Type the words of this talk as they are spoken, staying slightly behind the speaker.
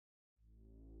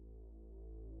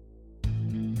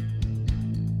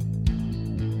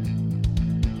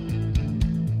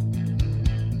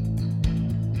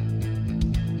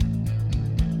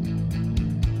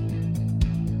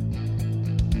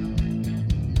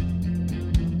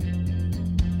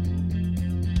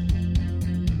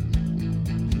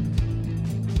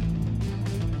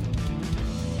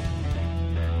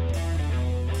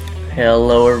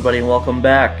Hello, everybody, and welcome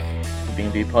back to the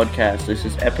B&B Podcast. This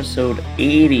is episode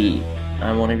 80.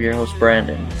 I'm one of your hosts,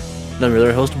 Brandon. And I'm your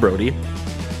other host, Brody.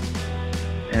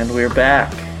 And we're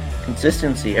back.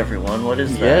 Consistency, everyone. What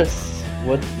is that? Yes.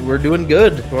 We're doing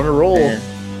good. We're on a roll.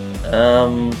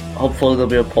 Hopefully there'll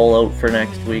be a poll out for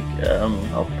next week.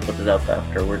 I'll put it up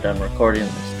after we're done recording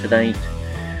this tonight.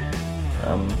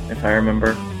 If I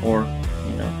remember, or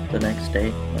the next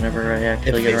day, whenever I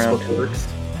actually get around to it.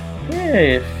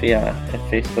 If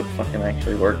Facebook fucking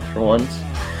actually works for once.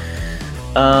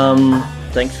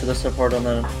 Thanks for the support on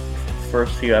the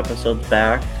first few episodes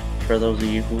back. For those of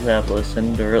you who have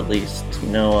listened, or at least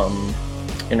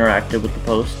interacted with the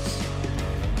posts.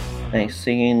 Nice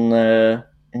seeing the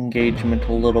engagement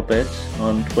a little bit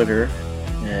on Twitter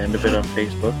and a bit on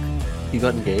Facebook. You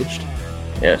got engaged?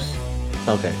 Yes.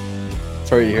 Okay.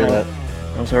 Sorry to hear that.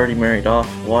 I was already married off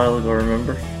a while ago,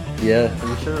 remember? Yeah,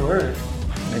 you sure were.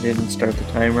 I didn't start the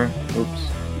timer. Oops.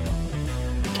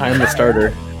 Time the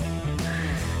starter.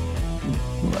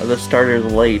 The starter's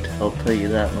late, I'll tell you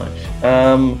that much.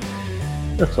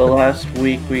 So last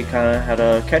week we kind of had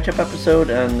a catch-up episode,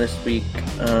 and this week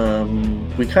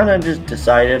we kind of just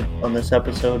decided on this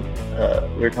episode.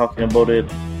 We were talking about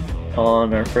it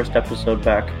on our first episode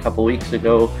back a couple weeks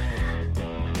ago.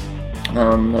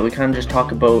 That we kind of just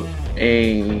talk about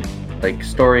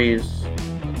stories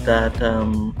that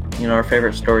our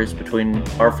favorite stories between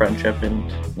our friendship,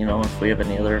 and if we have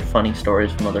any other funny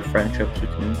stories from other friendships, we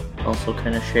can also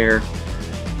kind of share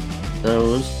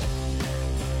those.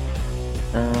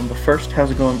 But first,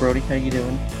 how's it going, Brody? How you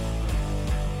doing?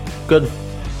 Good.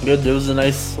 It was a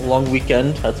nice long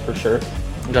weekend, that's for sure.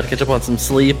 Got to catch up on some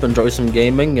sleep, enjoy some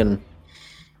gaming, and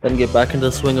then get back into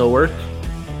the swing of work.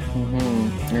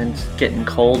 Mm-hmm. And it's getting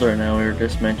colder now. We were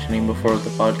just mentioning before the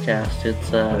podcast.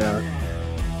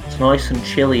 It's nice and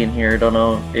chilly in here. I don't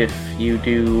know if you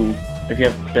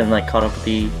have been caught up with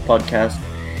the podcast,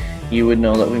 you would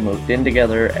know that we moved in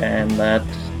together and that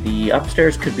the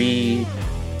upstairs could be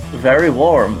very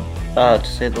warm, to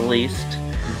say the least.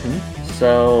 Mm-hmm.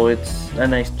 So it's a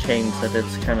nice change that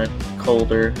it's kind of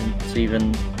colder. It's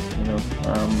even,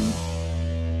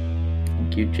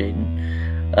 thank you, Jaden.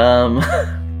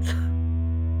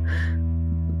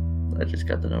 I just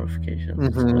got the notification.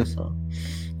 Mm-hmm. That's what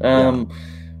I saw.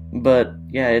 But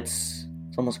yeah, it's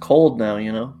almost cold now,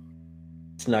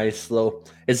 It's nice, though.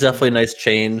 It's definitely a nice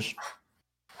change.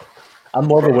 I'm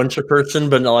more of a winter person,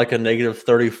 but not like a negative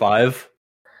 35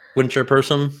 winter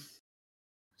person.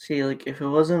 See, if it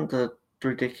wasn't the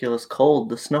ridiculous cold,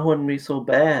 the snow wouldn't be so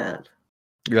bad.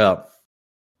 Yeah.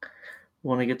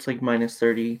 When it gets minus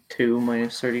 32,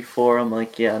 minus 34, I'm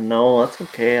like, yeah, no, that's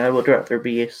okay. I would rather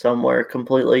be somewhere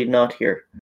completely not here.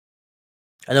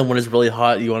 And then when it's really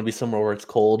hot, you want to be somewhere where it's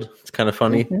cold. It's kind of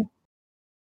funny. Mm-hmm.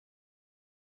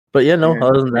 But yeah, no, You're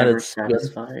other than that, never it's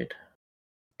satisfied.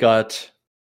 Good. Got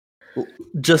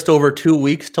just over 2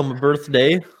 weeks till my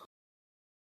birthday.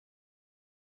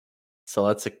 So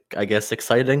that's, I guess,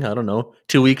 exciting. I don't know.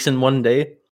 2 weeks in one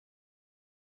day.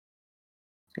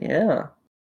 Yeah.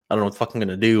 I don't know what the fuck I'm going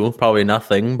to do. Probably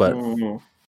nothing, but...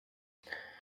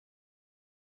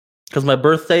 Because my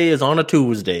birthday is on a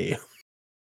Tuesday.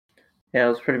 Yeah, it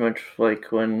was pretty much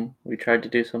like when we tried to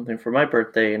do something for my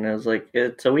birthday, and I was like,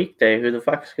 it's a weekday. Who the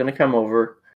fuck's going to come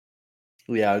over?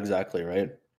 Yeah, exactly, right?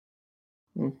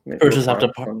 Maybe Or just have to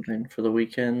something for the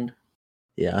weekend.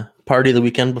 Yeah, party the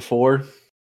weekend before.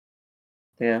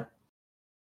 Yeah.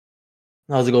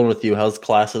 How's it going with you? How's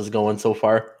classes going so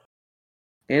far?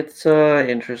 It's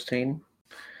interesting.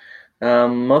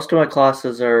 Most of my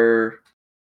classes are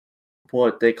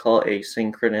what they call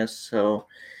asynchronous, so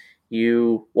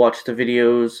you watch the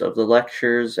videos of the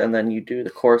lectures and then you do the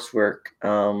coursework.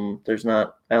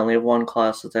 I only have one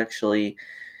class that's actually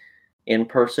in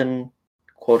person,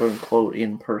 quote unquote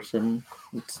in person.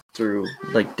 It's through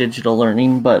digital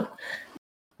learning, but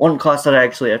one class that I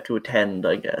actually have to attend,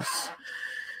 I guess.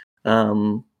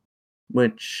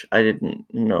 Which I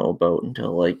didn't know about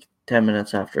until 10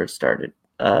 minutes after it started.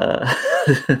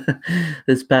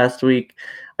 This past week,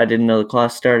 I didn't know the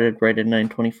class started right at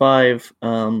 9:25.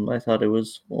 I thought it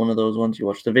was one of those ones you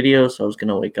watch the video, so I was going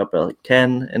to wake up at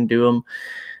 10 and do them.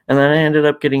 And then I ended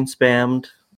up getting spammed,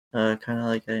 kind of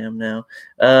like I am now.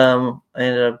 I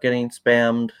ended up getting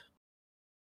spammed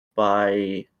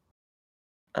by...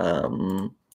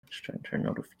 just trying to turn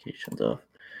notifications off.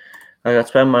 I got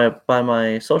spammed by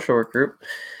my social work group,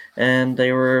 and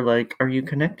they were like, "Are you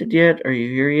connected yet? Are you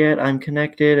here yet? I'm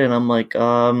connected." And I'm like,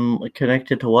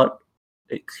 connected to what?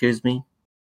 Excuse me.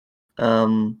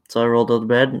 So I rolled out of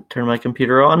bed, turned my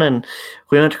computer on, and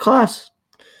we went to class.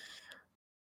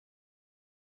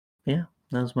 Yeah,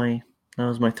 that was my That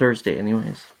was my Thursday,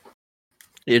 anyways.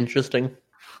 Interesting.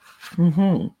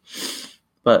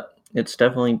 But it's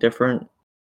definitely different.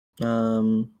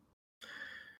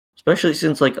 Especially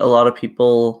since like a lot of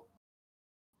people,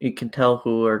 you can tell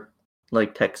who are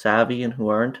like tech savvy and who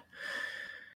aren't.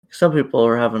 Some people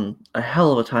are having a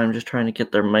hell of a time just trying to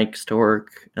get their mics to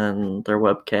work and their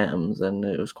webcams, and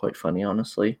it was quite funny,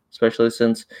 honestly. Especially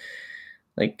since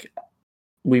like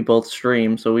we both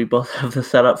stream, so we both have the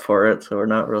setup for it, so we're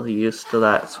not really used to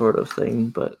that sort of thing,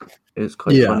 but it was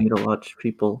quite funny to watch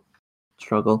people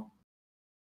struggle.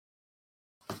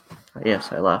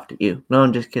 Yes, I laughed at you. No,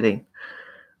 I'm just kidding.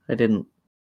 I didn't.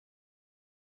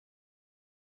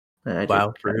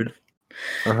 Wow, rude.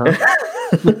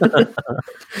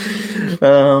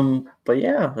 But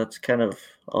yeah, that's kind of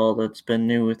all that's been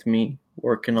new with me.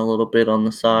 Working a little bit on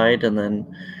the side, and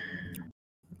then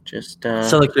just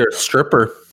sound like you're a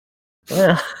stripper.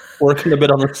 Yeah, working a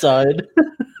bit on the side.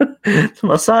 It's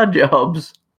my side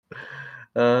jobs.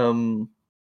 But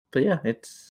yeah,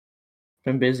 it's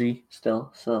been busy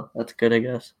still, so that's good, I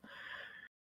guess.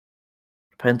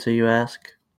 Depends who you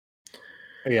ask.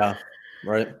 Yeah,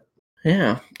 right.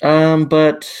 Yeah.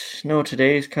 But no,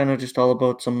 today's kind of just all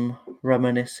about some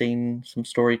reminiscing, some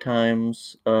story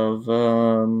times of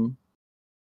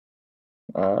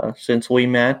since we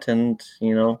met, and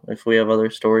you know, if we have other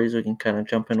stories, we can kind of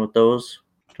jump in with those.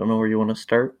 Don't know where you want to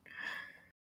start.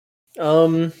 I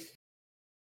don't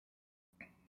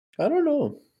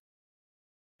know.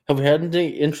 Have we had any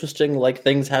interesting like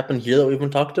things happen here that we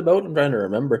haven't talked about? I'm trying to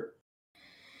remember.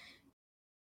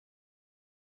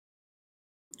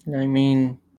 I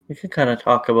mean, we could kind of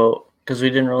talk about, because we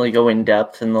didn't really go in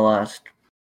depth in the last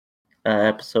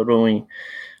episode when we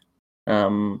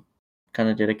kind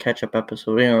of did a catch-up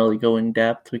episode. We didn't really go in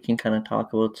depth. We can kind of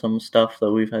talk about some stuff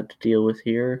that we've had to deal with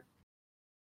here.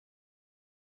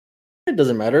 It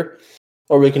doesn't matter.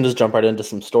 Or we can just jump right into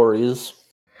some stories.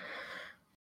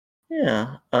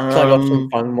 Yeah. I got some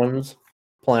fun ones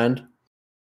planned.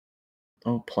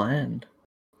 Oh, planned?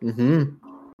 Mm-hmm.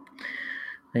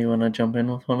 You want to jump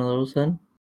in with one of those then?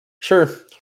 Sure.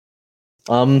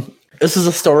 This is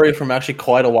a story from actually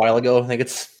quite a while ago. I think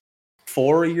it's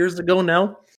 4 years ago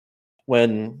now,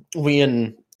 when we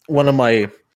and one of my,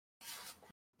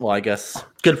 well, I guess,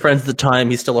 good friends at the time,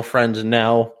 he's still a friend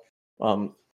now,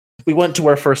 we went to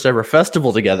our first ever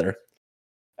festival together.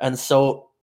 And so,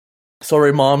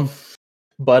 sorry, Mom,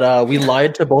 but we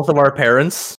lied to both of our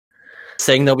parents,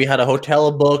 saying that we had a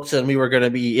hotel booked and we were going to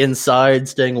be inside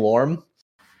staying warm.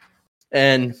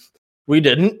 And we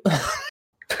didn't.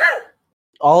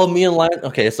 All of me and Lance.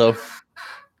 Okay, so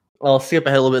I'll skip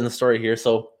ahead a little bit in the story here.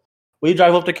 So we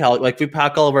drive up to Cali. Like, we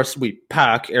pack all of our. We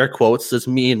pack, air quotes, it's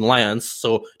me and Lance.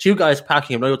 So 2 guys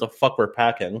packing. I don't know what the fuck we're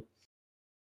packing.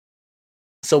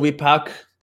 So we pack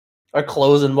our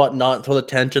clothes and whatnot, throw the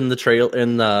tent in the trail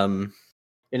in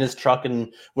his truck,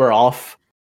 and we're off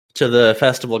to the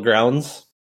festival grounds.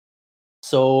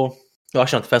 So, well,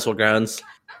 actually, not the festival grounds.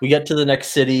 We get to the next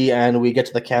city and we get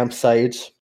to the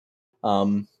campsite.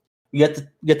 We get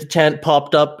the tent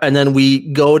popped up, and then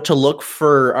we go to look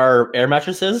for our air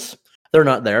mattresses. They're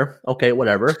not there. Okay,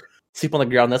 whatever. Sleep on the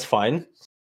ground, that's fine.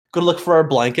 Go to look for our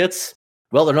blankets.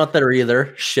 Well, they're not there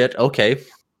either. Shit, okay.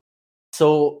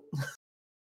 So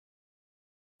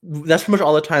that's pretty much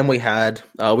all the time we had.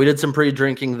 We did some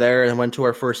pre-drinking there and went to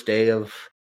our first day of,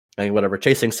 whatever,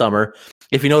 chasing summer.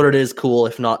 If you know what it is, cool.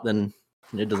 If not, then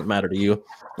it doesn't matter to you.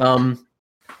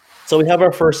 So we have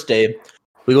our first day.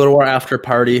 We go to our after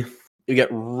party. We get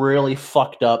really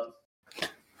fucked up.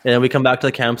 And then we come back to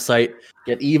the campsite,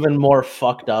 get even more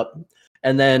fucked up.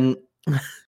 And then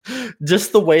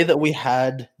just the way that we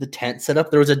had the tent set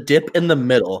up, there was a dip in the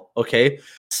middle, okay?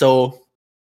 So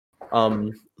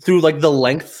through like the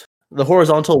length, the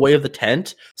horizontal way of the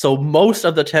tent, so most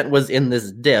of the tent was in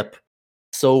this dip.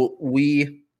 So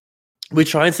we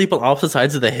try and sleep on opposite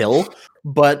sides of the hill,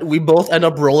 but we both end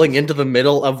up rolling into the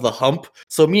middle of the hump.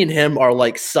 So me and him are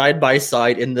like side by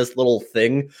side in this little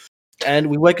thing.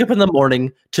 And we wake up in the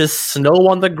morning to snow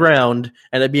on the ground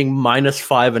and it being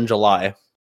 -5 in July.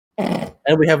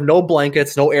 And we have no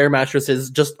blankets, no air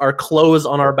mattresses, just our clothes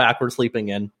on our back we're sleeping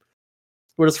in.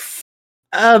 We're just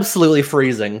absolutely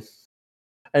freezing.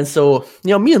 And so,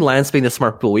 me and Lance, being the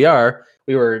smart people we are,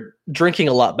 we were drinking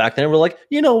a lot back then. We're like,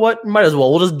 you know what? Might as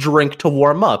well. We'll just drink to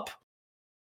warm up.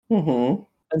 Mm-hmm.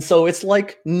 And so it's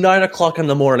like 9 o'clock in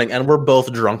the morning, and we're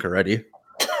both drunk already.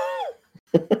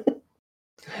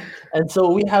 And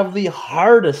so we have the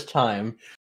hardest time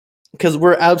because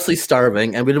we're absolutely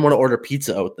starving, and we didn't want to order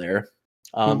pizza out there.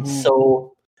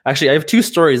 So actually, I have 2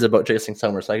 stories about chasing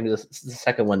summer, so I can do the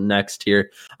second one next here.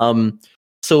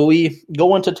 So So we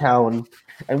go into town,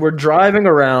 and we're driving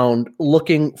around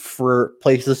looking for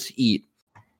places to eat.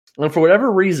 And for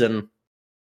whatever reason,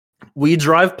 we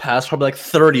drive past probably like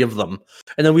 30 of them.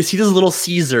 And then we see this Little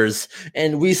Caesars,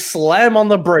 and we slam on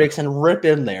the brakes and rip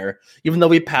in there. Even though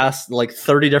we passed like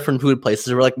 30 different food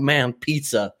places, we're like, man,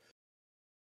 pizza.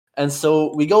 And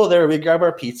so we go there, we grab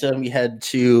our pizza, and we head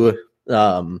to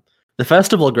the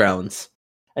festival grounds.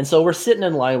 And so we're sitting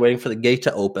in line waiting for the gate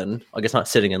to open. I guess not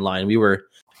sitting in line. We were,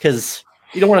 because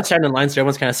you don't want to stand in line, so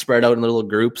everyone's kind of spread out in little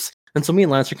groups. And so me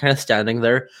and Lance are kind of standing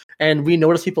there, and we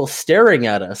notice people staring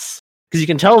at us. Because you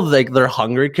can tell like they're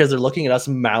hungry because they're looking at us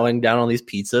mowing down on these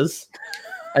pizzas.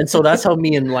 And so that's how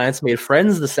me and Lance made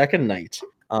friends the second night.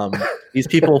 These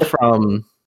people from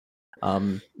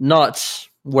not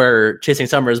where Chasing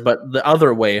Summer is, but the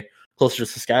other way, closer to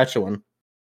Saskatchewan.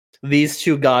 These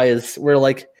two guys were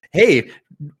like, hey,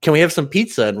 can we have some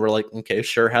pizza? And we're like, okay,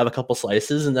 sure, have a couple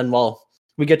slices. And then while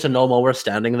we get to know them while we're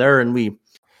standing there, and we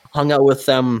hung out with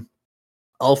them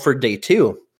all for day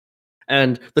 2.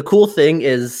 And the cool thing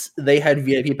is they had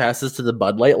VIP passes to the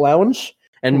Bud Light Lounge,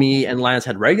 and me and Lance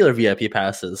had regular VIP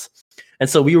passes. And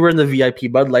so we were in the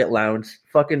VIP Bud Light Lounge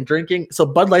fucking drinking. So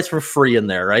Bud Lights were free in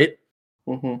there, right?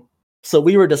 Mm-hmm. So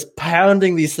we were just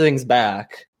pounding these things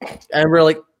back. And we're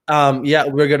like, yeah,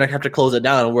 we're going to have to close it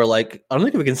down. And we're like, I don't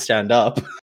think we can stand up.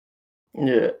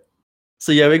 Yeah.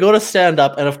 So yeah, we go to stand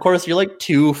up. And of course, you're like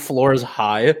 2 floors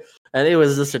high. And it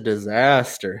was just a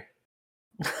disaster.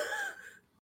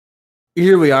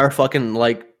 Here we are fucking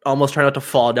like almost trying not to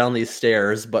fall down these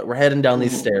stairs, but we're heading down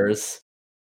these stairs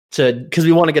because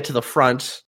we want to get to the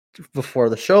front before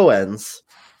the show ends.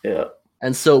 Yeah.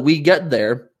 And so we get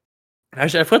there.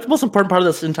 Actually, I forgot the most important part of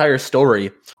this entire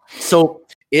story. So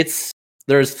there's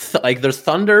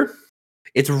thunder,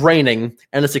 it's raining,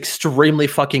 and it's extremely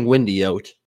fucking windy out.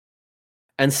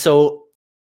 And so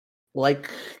like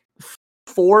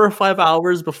 4 or 5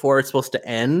 hours before it's supposed to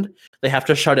end, they have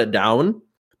to shut it down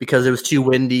because it was too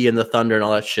windy and the thunder and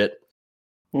all that shit.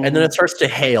 Mm-hmm. And then it starts to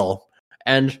hail.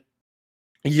 And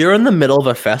you're in the middle of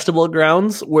a festival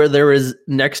grounds where there is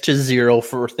next to zero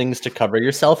for things to cover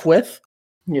yourself with.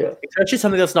 Yeah. Especially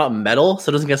something that's not metal, so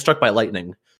it doesn't get struck by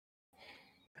lightning.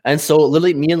 And so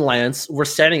literally me and Lance, we're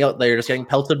standing out there just getting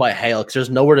pelted by hail because there's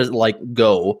nowhere to like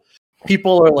go.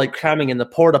 People are like cramming in the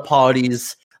porta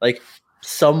potties. Like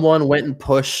someone went and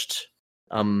pushed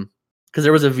because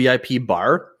there was a VIP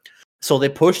bar. So they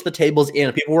pushed the tables in,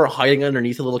 and people were hiding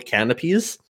underneath the little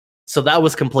canopies. So that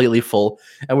was completely full.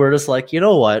 And we're just like, you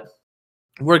know what?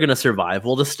 We're going to survive.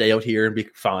 We'll just stay out here and be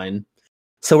fine.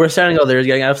 So we're standing out there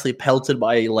getting absolutely pelted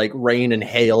by like rain and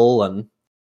hail. And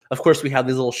of course, we had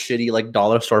these little shitty like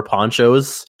dollar store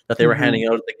ponchos that they were handing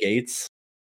out at the gates.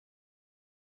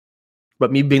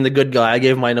 But me being the good guy, I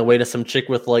gave mine away to some chick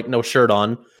with like no shirt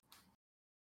on.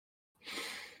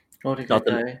 Oh, the good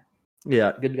guy.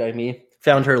 Yeah, good guy me.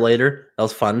 Found her later. That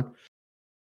was fun.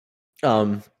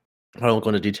 I won't go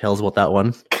into details about that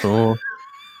one. So.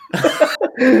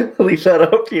 Leave that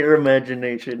up to your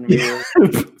imagination. Yeah,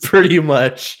 pretty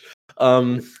much.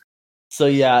 So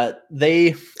yeah,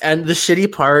 and the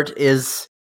shitty part is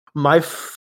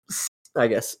I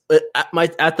guess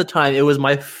at the time it was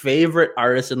my favorite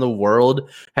artist in the world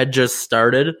had just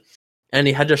started, and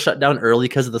he had to shut down early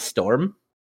because of the storm.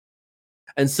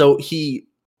 And so he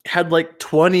had like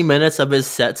 20 minutes of his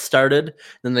set started,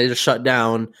 then they just shut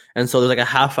down. And so there's like a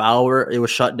half hour it was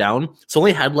shut down. So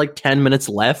only had like 10 minutes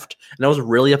left, and I was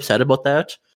really upset about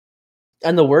that.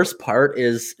 And the worst part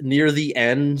is near the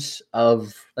end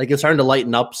of like it's starting to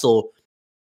lighten up, so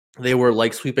they were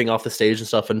like sweeping off the stage and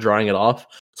stuff and drying it off.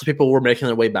 So people were making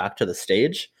their way back to the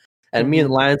stage. And me and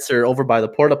Lance are over by the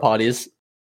porta potties.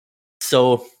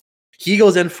 So he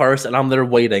goes in first and I'm there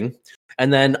waiting.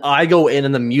 And then I go in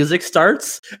and the music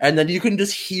starts, and then you can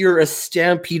just hear a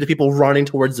stampede of people running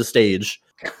towards the stage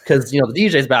because, you know, the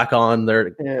DJ's back on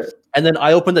there. Yeah. And then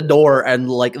I open the door, and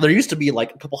like there used to be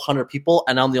like a couple hundred people,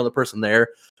 and I'm the only person there.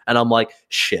 And I'm like,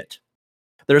 shit.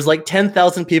 There's like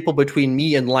 10,000 people between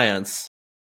me and Lance.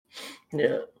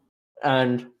 Yeah.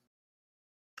 And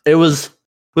it was,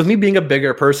 with me being a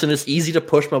bigger person, it's easy to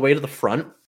push my way to the front.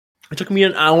 It took me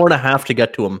an hour and a half to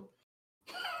get to him.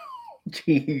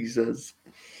 Jesus.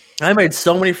 I made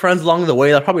so many friends along the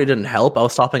way that probably didn't help. I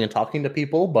was stopping and talking to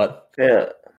people, but yeah,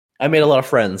 I made a lot of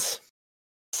friends.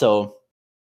 So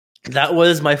that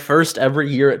was my first ever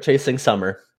year at Chasing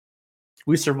Summer.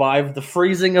 We survived the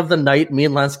freezing of the night. Me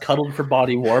and Lance cuddled for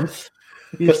body warmth.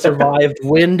 We survived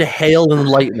wind, hail, and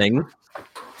lightning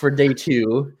for day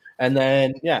 2. And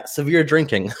then, yeah, severe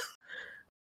drinking.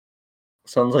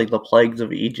 Sounds like the plagues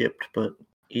of Egypt, but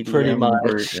EDM pretty much.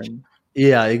 version.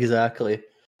 Yeah, exactly.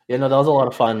 Yeah, no, that was a lot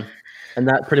of fun. And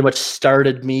that pretty much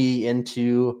started me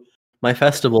into my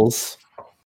festivals.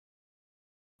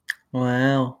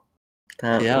 Wow.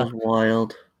 That Yeah. was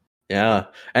wild. Yeah.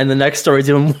 And the next story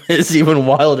is even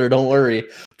wilder, don't worry.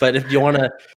 But if you want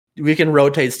to, we can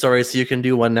rotate stories so you can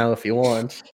do one now if you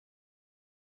want.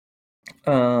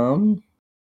 Um,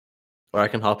 Or I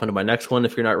can hop into my next one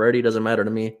if you're not ready. Doesn't matter to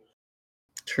me.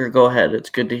 sure, go ahead. It's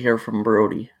good to hear from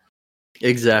Brody.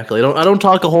 Exactly. I don't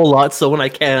talk a whole lot, so when I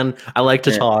can, I like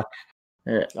to talk.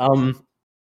 Yeah.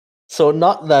 So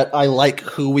not that I like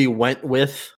who we went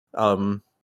with,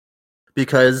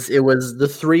 because it was the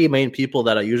three main people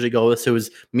that I usually go with. So it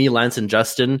was me, Lance, and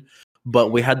Justin, but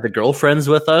we had the girlfriends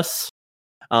with us.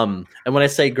 And when I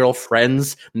say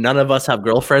girlfriends, none of us have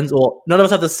girlfriends. Well, none of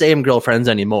us have the same girlfriends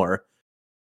anymore.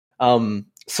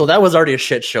 So that was already a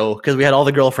shit show because we had all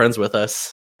the girlfriends with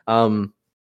us.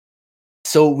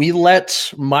 So we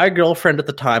let my girlfriend at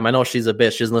the time, I know she's a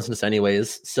bitch, she doesn't listen to us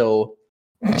anyways. So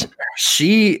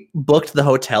she booked the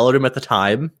hotel room at the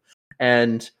time,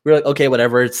 and we were like, okay,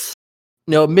 whatever. It's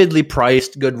midly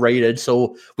priced, good rated.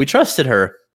 So we trusted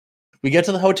her. We get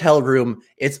to the hotel room.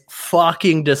 It's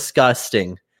fucking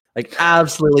disgusting, like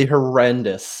absolutely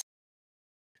horrendous.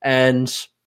 And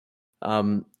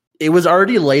it was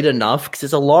already late enough because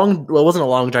it's it wasn't a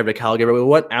long drive to Calgary, but we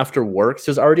went after work. So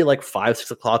it was already like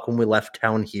 5-6 o'clock when we left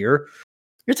town here.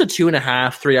 It's a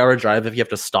 2.5, 3 hour drive if you have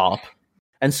to stop.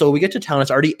 And so we get to town.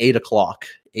 It's already 8 o'clock,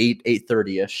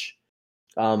 8:30ish.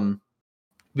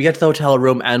 We get to the hotel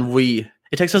room and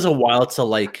it takes us a while to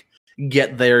like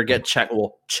get there, get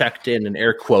checked in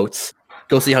air quotes,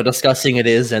 go see how disgusting it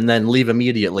is, and then leave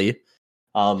immediately.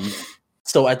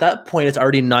 So at that point, it's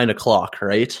already 9 o'clock,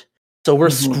 right? So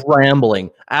we're scrambling,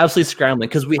 absolutely scrambling,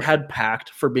 because we had packed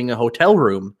for being a hotel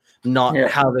room, not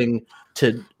having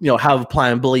to, have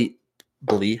plan B,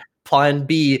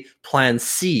 plan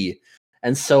C.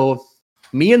 And so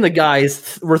me and the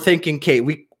guys were thinking, okay,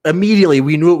 we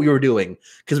knew what we were doing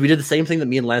because we did the same thing that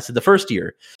me and Lance did the first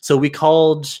year. So we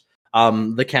called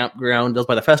the campground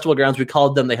by the festival grounds. We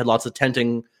called them. They had lots of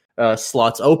tenting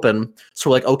slots open. So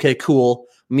we're like, okay, cool.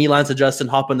 Me, Lance, and Justin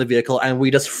hop in the vehicle and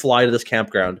we just fly to this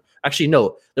campground. Actually,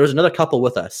 no, there was another couple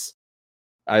with us.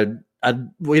 I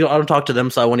don't talk to them,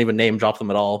 so I won't even name drop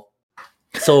them at all.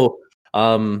 So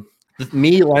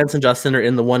me, Lance, and Justin are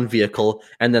in the one vehicle,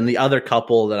 and then the other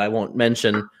couple that I won't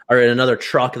mention are in another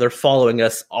truck. They're following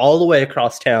us all the way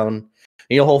across town.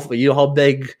 You know how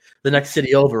big the next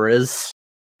city over is.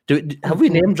 Have we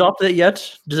name dropped it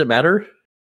yet? Does it matter?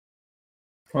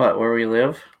 What, where we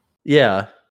live? Yeah.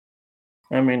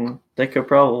 I mean, they could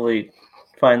probably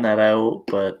find that out,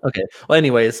 but... Okay. Well,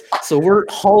 anyways, so we're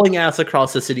hauling ass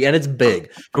across the city, and it's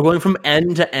big. We're going from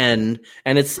end to end,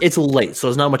 and it's late, so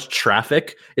there's not much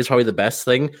traffic is probably the best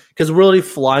thing, because we're really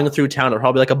flying through town at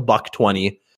probably like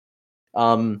 $1.20.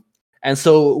 And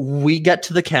so we get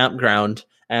to the campground,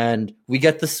 and we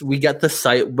get the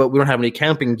site, but we don't have any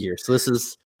camping gear. So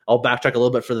I'll backtrack a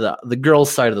little bit for the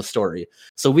girls' side of the story.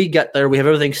 So we get there, we have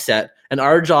everything set, and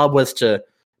our job was to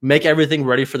make everything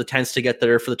ready for the tents to get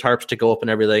there, for the tarps to go up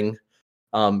and everything.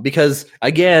 Because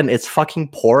again, it's fucking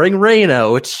pouring rain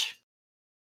out.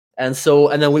 And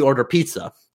then we order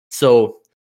pizza. So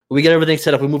we get everything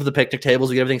set up. We move the picnic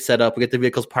tables. We get everything set up. We get the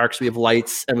vehicles parked. So we have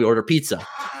lights and we order pizza.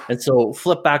 And so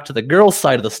flip back to the girls'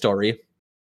 side of the story.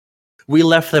 We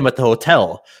left them at the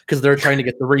hotel because they're trying to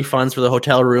get the refunds for the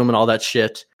hotel room and all that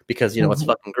shit because, it's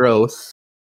fucking gross.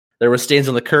 There were stains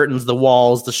on the curtains, the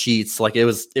walls, the sheets. Like it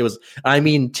was, I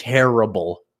mean,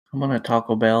 terrible. I'm on a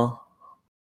Taco Bell.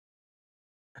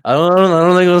 I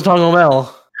don't think it was Taco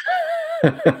Bell.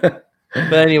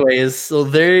 But anyways, so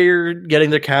they're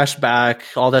getting their cash back,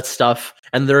 all that stuff,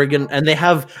 and they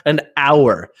have an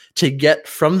hour to get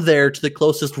from there to the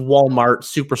closest Walmart,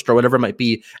 Superstore, whatever it might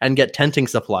be, and get tenting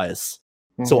supplies.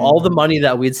 So all the money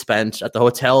that we'd spent at the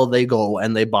hotel, they go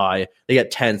and they buy. They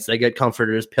get tents, they get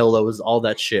comforters, pillows, all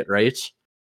that shit, right?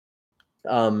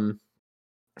 Now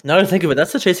that I think of it,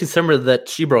 that's the chasing summer that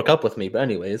she broke up with me. But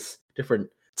anyways, different.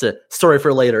 It's a story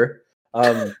for later.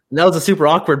 That was a super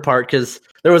awkward part because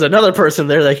there was another person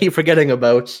there that I keep forgetting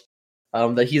about.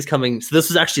 That he's coming. So this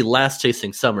was actually last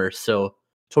chasing summer. So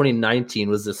 2019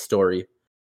 was this story.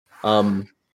 So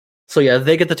yeah,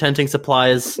 they get the tenting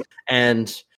supplies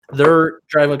and they're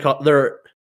driving.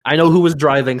 I know who was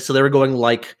driving, so they were going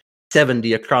like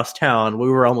 70 across town. We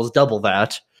were almost double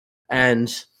that.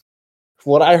 And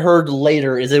what I heard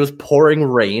later is it was pouring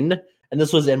rain, and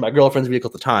this was in my girlfriend's vehicle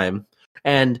at the time.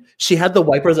 And she had the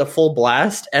wipers at full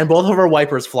blast, and both of her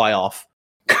wipers fly off.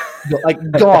 Like,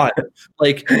 gone.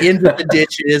 Like, into the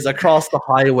ditches, across the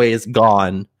highways,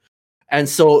 gone. And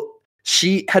so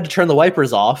she had to turn the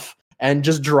wipers off and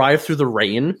just drive through the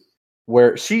rain,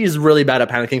 where she is really bad at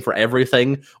panicking for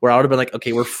everything, where I would have been like,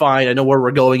 okay, we're fine. I know where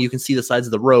we're going. You can see the sides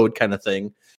of the road kind of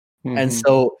thing. Mm-hmm. And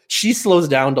so she slows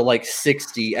down to like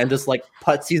 60 and just like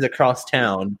putsies across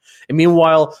town. And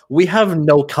meanwhile, we have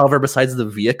no cover besides the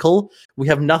vehicle. We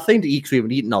have nothing to eat because we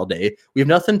haven't eaten all day. We have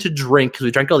nothing to drink because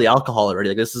we drank all the alcohol already.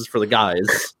 Like, this is for the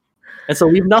guys. And so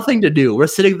we have nothing to do. We're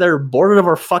sitting there bored out of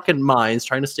our fucking minds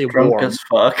trying to stay Drunk warm. as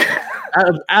fuck.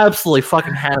 Absolutely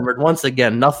fucking hammered. Once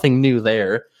again, nothing new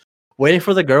there. Waiting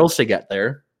for the girls to get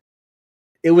there.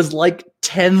 It was like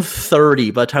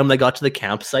 10:30 by the time they got to the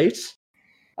campsite.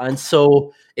 And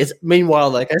so it's, meanwhile,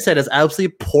 like I said, it's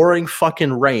absolutely pouring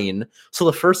fucking rain. So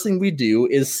the first thing we do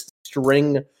is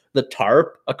string the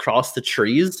tarp across the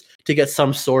trees to get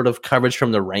some sort of coverage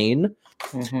from the rain.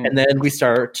 Mm-hmm. And then we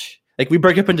start, like, we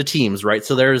break up into teams, right?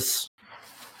 So there's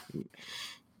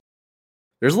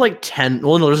like 10,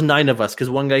 well, no, there's 9 of us because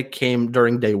one guy came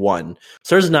during day 1.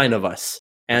 So there's 9 of us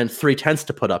and 3 tents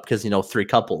to put up because, 3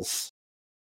 couples.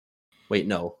 Wait,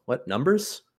 no, what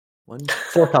numbers?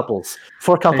 4 couples.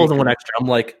 4 couples and 1 extra. I'm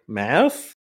like,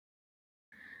 math?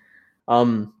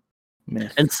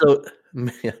 Myth. And so,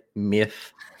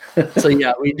 myth. So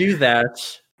yeah, we do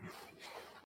that.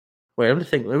 Wait, I'm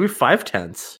think. Maybe 5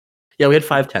 tents. Yeah, we had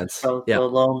 5 tents. For yeah. the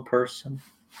lone person.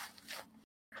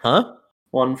 Huh?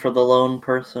 One for the lone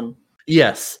person.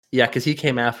 Yes. Yeah, because he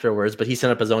came afterwards, but he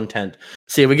set up his own tent.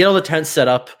 So yeah, we get all the tents set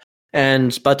up.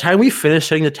 And by the time we finish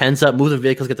setting the tents up, move the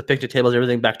vehicles, get the picnic tables,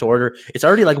 everything back to order, it's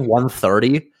already like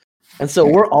 1:30. And so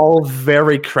we're all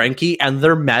very cranky, and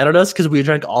they're mad at us because we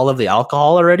drank all of the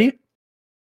alcohol already.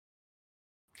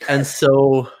 And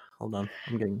so, hold on,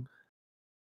 I'm getting...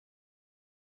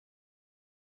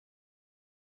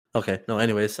 Okay, no,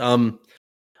 anyways, I was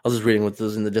just reading what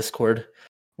was in the Discord.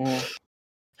 Mm.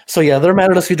 So yeah, they're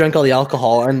mad at us. We drank all the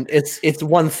alcohol, and it's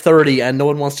 1:30, and no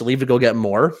one wants to leave to go get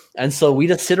more. And so we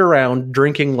just sit around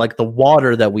drinking like the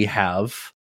water that we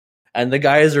have, and the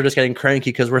guys are just getting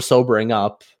cranky because we're sobering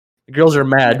up. The girls are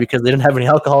mad because they didn't have any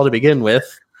alcohol to begin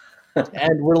with,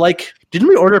 and we're like, "Didn't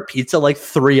we order pizza like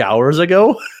 3 hours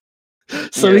ago?"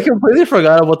 So we completely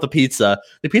forgot about the pizza.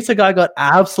 The pizza guy got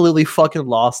absolutely fucking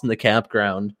lost in the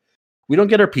campground. We don't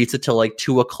get our pizza till like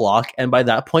 2:00, and by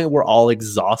that point we're all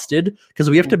exhausted because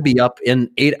we have to be up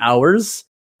in 8 hours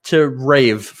to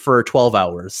rave for 12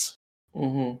 hours,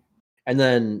 Mm-hmm. and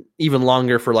then even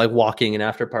longer for like walking and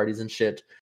after parties and shit.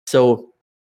 So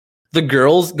the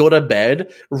girls go to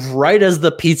bed right as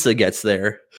the pizza gets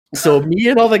there. So me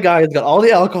and all the guys got all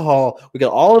the alcohol, we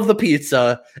got all of the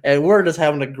pizza, and we're just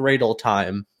having a great old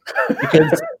time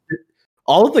because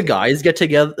all of the guys get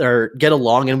together or get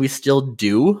along, and we still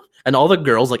do. And all the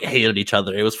girls like hated each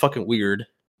other. It was fucking weird.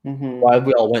 Mm-hmm. Why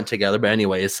we all went together. But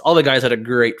anyways, all the guys had a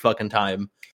great fucking time.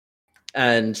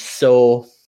 And so,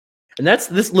 and that's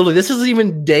this. Literally, this isn't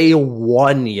even day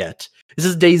 1 yet. This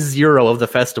is day 0 of the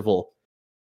festival.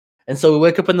 And so we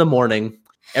wake up in the morning.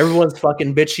 Everyone's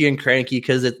fucking bitchy and cranky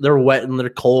because they're wet and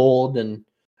they're cold. And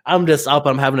I'm just up.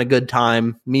 I'm having a good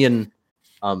time. Me and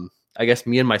I guess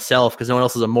me and myself, because no one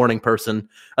else is a morning person.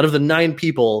 Out of the 9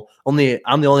 people, I'm the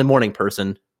only morning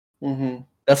person. Mm-hmm.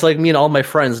 That's like me and all my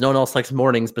friends. No one else likes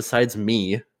mornings besides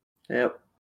me. Yep.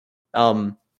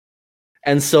 And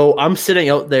so I'm sitting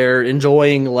out there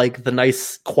enjoying like the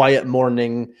nice quiet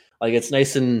morning. Like it's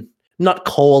nice and not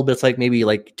cold, but it's like maybe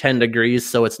like 10 degrees.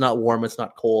 So it's not warm. It's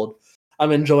not cold.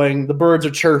 I'm enjoying, the birds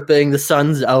are chirping. The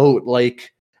sun's out.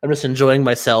 Like I'm just enjoying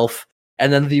myself.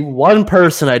 And then the one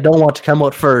person I don't want to come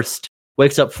out first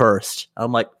wakes up first.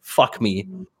 I'm like, fuck me.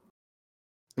 And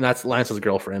that's Lance's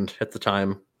girlfriend at the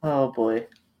time. Oh boy.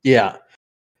 Yeah.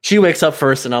 She wakes up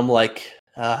first and I'm like,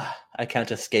 I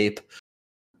can't escape.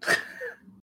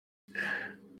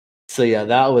 So yeah,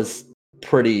 that was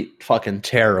pretty fucking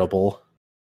terrible.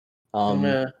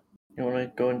 You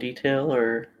wanna go in detail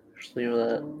or just leave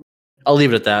that? I'll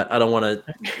leave it at that. I don't want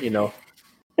to,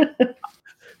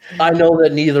 I know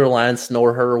that neither Lance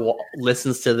nor her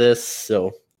listens to this,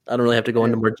 so I don't really have to go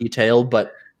into more detail,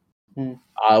 but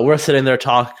we're sitting there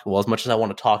as much as I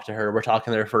want to talk to her, we're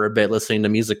talking there for a bit, listening to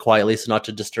music quietly, so not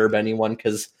to disturb anyone,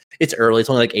 because it's early. It's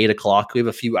only like 8:00. We have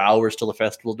a few hours till the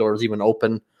festival doors even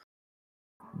open.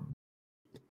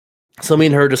 So me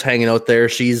and her just hanging out there.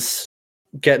 She's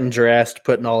getting dressed,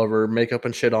 putting all of her makeup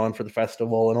and shit on for the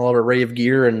festival and all of her rave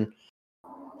gear, and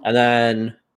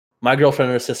then my girlfriend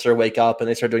and her sister wake up and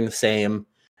they start doing the same.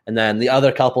 And then the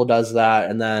other couple does that,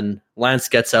 and then Lance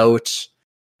gets out.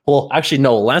 Well, actually,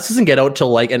 no, Lance doesn't get out till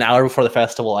like an hour before the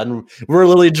festival, and we're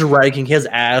literally dragging his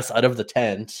ass out of the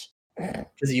tent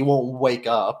because he won't wake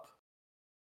up.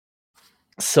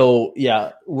 So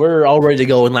yeah, we're all ready to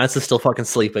go, and Lance is still fucking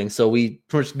sleeping. So we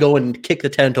first go and kick the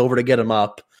tent over to get him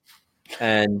up,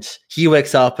 and he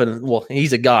wakes up, and well,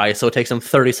 he's a guy, so it takes him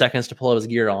 30 seconds to pull out his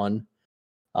gear on.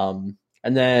 And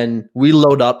then we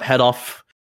load up, head off.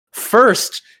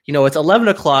 First, it's 11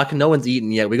 o'clock, no one's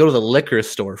eaten yet. We go to the liquor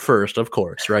store first, of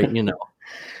course, right?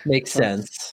 Makes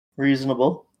sense.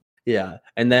 Reasonable. Yeah,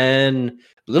 and then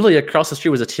literally across the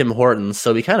street was a Tim Hortons,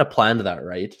 so we kind of planned that,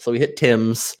 right? So we hit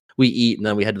Tim's. We eat, and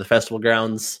then we head to the festival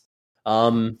grounds.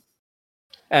 And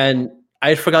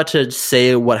I forgot to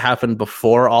say what happened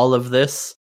before all of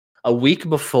this. A week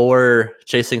before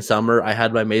Chasing Summer, I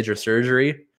had my major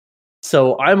surgery.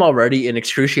 So I'm already in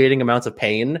excruciating amounts of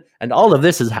pain, and all of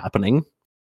this is happening.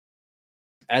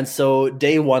 And so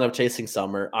day one of Chasing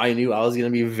Summer, I knew I was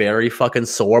going to be very fucking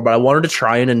sore, but I wanted to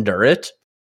try and endure it.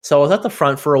 So I was at the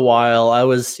front for a while. I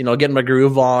was, getting my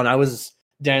groove on. I was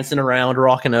dancing around,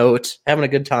 rocking out, having a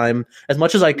good time as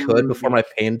much as I could before my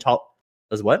pain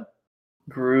was what?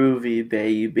 Groovy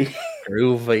baby.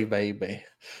 Groovy baby.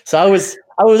 So I was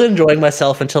enjoying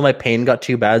myself until my pain got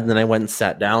too bad, and then I went and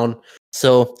sat down.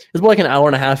 So it was like an hour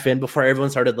and a half in before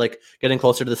everyone started like getting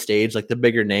closer to the stage, like the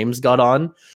bigger names got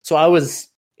on. So I was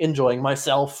enjoying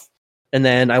myself, and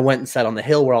then I went and sat on the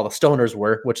hill where all the stoners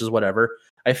were, which is whatever.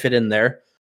 I fit in there.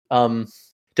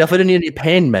 Definitely didn't need any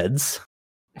pain meds.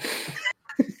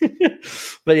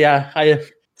 But yeah, I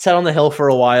sat on the hill for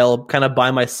a while, kind of by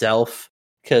myself,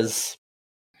 because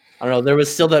I don't know, there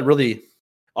was still that really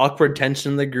awkward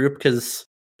tension in the group, because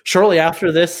shortly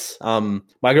after this,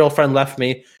 my girlfriend left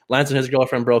me, Lance and his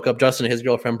girlfriend broke up, Justin and his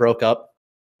girlfriend broke up,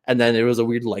 and then it was a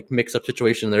weird like mix-up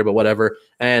situation there, but whatever.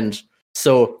 And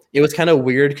so it was kind of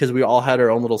weird because we all had our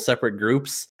own little separate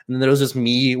groups, and then there was just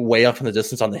me way off in the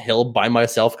distance on the hill by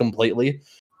myself completely.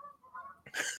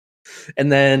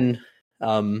 And then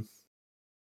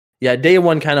day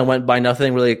one kind of went by,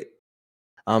 nothing really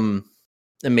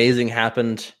amazing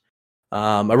happened.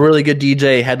 A really good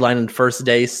DJ headlined first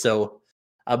day, so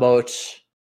I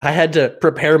had to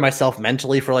prepare myself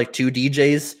mentally for like 2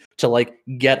 DJs to like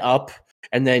get up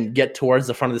and then get towards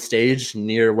the front of the stage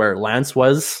near where Lance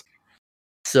was.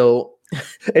 So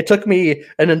it took me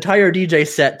an entire DJ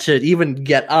set to even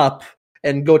get up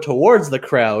and go towards the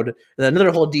crowd, and then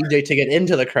another whole DJ to get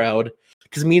into the crowd.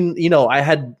 Because I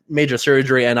had major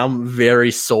surgery and I'm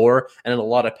very sore and in a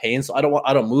lot of pain, so I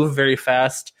don't move very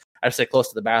fast. I stay close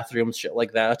to the bathroom, shit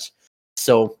like that.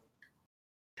 So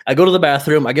I go to the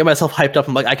bathroom, I get myself hyped up,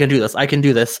 I'm like, I can do this,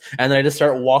 and then I just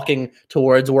start walking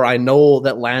towards where I know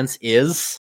that Lance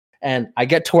is, and I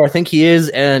get to where I think he is,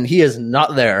 and he is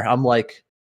not there. I'm like,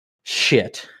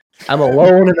 shit. I'm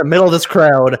alone in the middle of this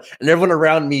crowd, and everyone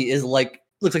around me is like,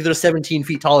 looks like they're 17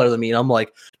 feet taller than me, and I'm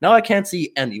like, now I can't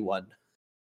see anyone.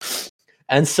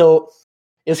 And so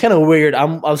it's kind of weird. I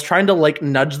was trying to like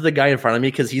nudge the guy in front of me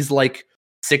because he's like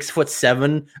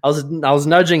 6'7". I was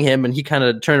nudging him, and he kind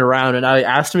of turned around, and I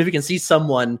asked him if he can see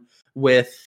someone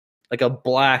with like a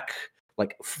black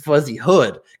like fuzzy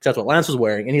hood, because that's what Lance was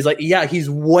wearing. And he's like, yeah, he's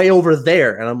way over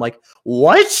there. And I'm like,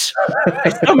 what? I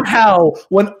somehow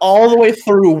went all the way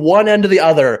through one end to the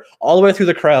other, all the way through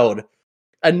the crowd,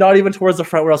 and not even towards the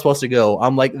front where I was supposed to go.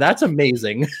 I'm like, that's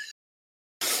amazing.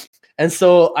 And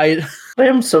so I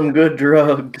am some good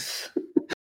drugs.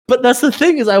 But that's the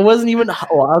thing, is I wasn't even, I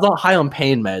was not high on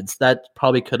pain meds. That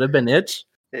probably could have been it.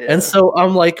 Yeah. And so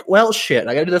I'm like, well, shit,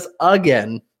 I gotta do this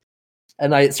again.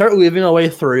 And I start weaving my way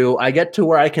through. I get to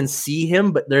where I can see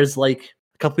him, but there's like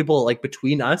a couple people like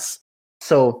between us.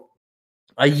 So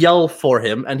I yell for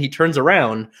him, and he turns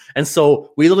around. And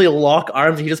so we literally lock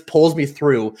arms, and he just pulls me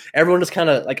through. Everyone just kind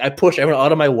of like, I push everyone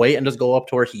out of my way and just go up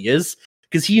to where he is,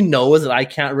 because he knows that I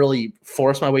can't really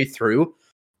force my way through.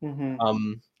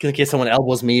 Mm-hmm. In case someone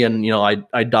elbows me and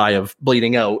I die of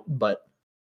bleeding out. But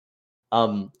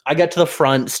I get to the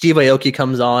front. Steve Aoki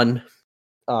comes on.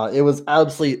 It was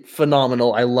absolutely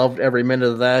phenomenal. I loved every minute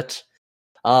of that.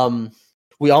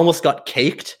 We almost got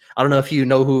caked. I don't know if you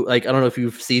know who. Like, I don't know if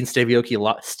you've seen Steve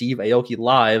Aoki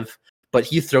live, but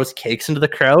he throws cakes into the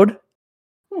crowd.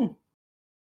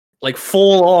 Like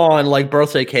full on, like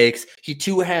birthday cakes. He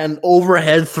 2-hand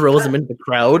overhead throws them into the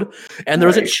crowd. And there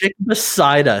was a chick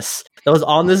beside us that was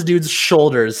on this dude's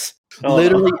shoulders,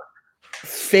 literally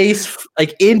face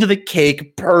like into the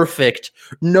cake, perfect,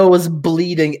 nose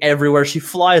bleeding everywhere. She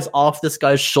flies off this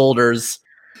guy's shoulders.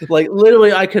 Like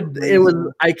literally, I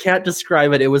can't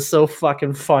describe it. It was so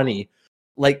fucking funny.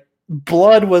 Like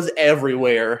blood was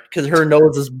everywhere because her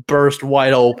nose is burst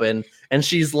wide open, and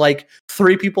she's like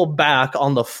 3 people back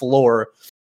on the floor.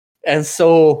 And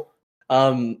so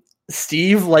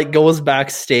Steve like goes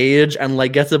backstage and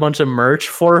like gets a bunch of merch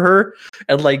for her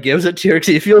and like gives it to her because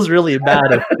he feels really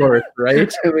bad, of course,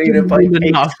 right? I mean, if I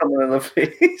kick someone in the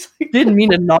face, Didn't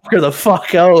mean to knock her the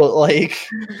fuck out, like.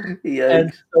 Yikes.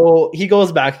 And so he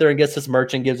goes back there and gets this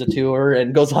merch and gives it to her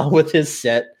and goes on with his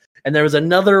set. And there was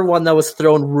another one that was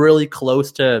thrown really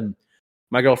close to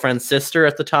my girlfriend's sister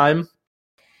at the time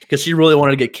because she really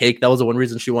wanted to get caked. That was the one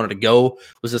reason she wanted to go,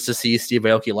 was just to see Steve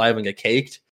Aoki live and get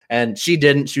caked. And she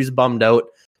didn't. She was bummed out,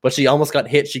 but she almost got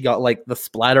hit. She got like the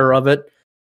splatter of it.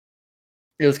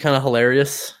 It was kind of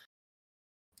hilarious.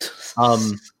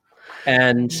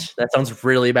 And that sounds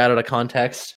really bad out of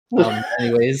context.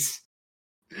 Anyways,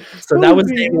 so that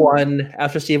was day one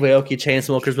after Steve Aoki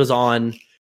Chainsmokers was on.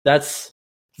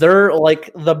 They're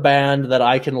like the band that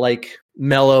I can like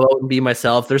mellow out and be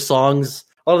myself. Their songs,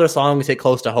 a lot of their songs hit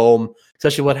close to home,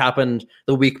 especially what happened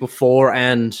the week before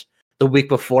and the week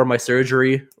before my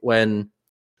surgery.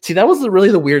 That was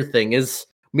really the weird thing is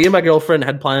me and my girlfriend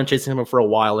had planned on chasing him for a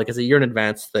while, like it's a year in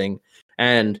advance thing.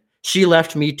 And she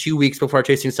left me 2 weeks before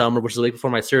Chasing Summer, which is the week before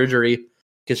my surgery,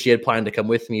 because she had planned to come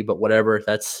with me, but whatever,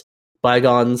 that's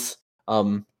bygones.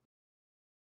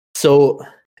 So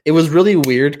it was really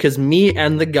weird because me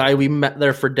and the guy we met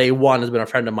there for day one has been a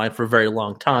friend of mine for a very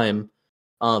long time.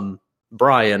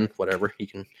 Brian, whatever,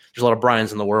 there's a lot of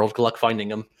Brians in the world. Good luck finding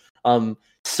them.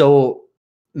 So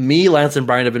me, Lance, and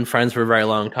Brian have been friends for a very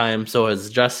long time. So has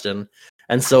Justin.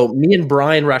 And so me and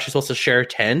Brian were actually supposed to share a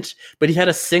tent, but he had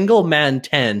a single man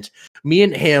tent. Me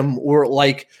and him were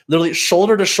like literally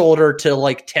shoulder to shoulder to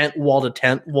like tent wall to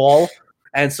tent wall.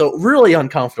 And so really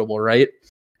uncomfortable, right?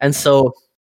 And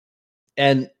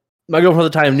my girlfriend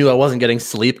at the time knew I wasn't getting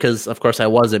sleep because of course I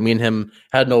wasn't. Me and him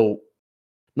had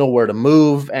nowhere to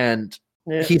move, and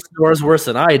he snores worse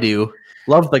than I do.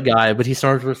 Love the guy, but he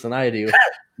snores worse than I do.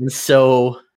 And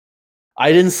so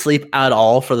I didn't sleep at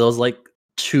all for those like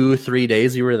 2-3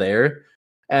 days we were there,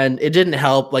 and it didn't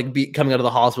help like coming out of the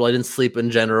hospital. I didn't sleep in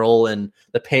general, and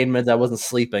the pain meds, I wasn't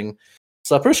sleeping,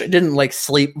 so I'm pretty sure I didn't like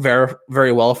sleep very,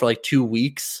 very well for like 2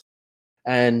 weeks.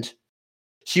 And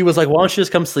she was like, why don't you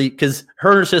just come sleep, because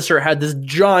her and her sister had this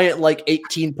giant like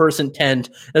 18-person tent.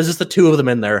 There's just the two of them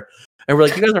in there, and we're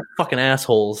like, you guys are fucking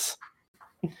assholes.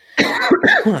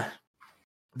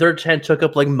 Their tent took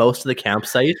up like most of the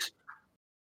campsite,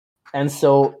 and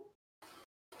so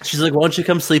she's like, why don't you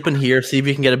come sleep in here, see if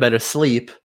you can get a better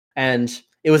sleep. And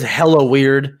it was hella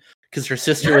weird because her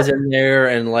sister was in there,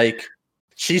 and like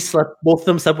both of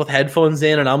them slept with headphones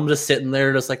in, and I'm just sitting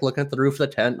there just like looking at the roof of the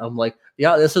tent. I'm like,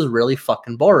 yeah, this is really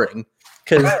fucking boring.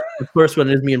 Because of course when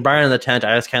it was me and Brian in the tent,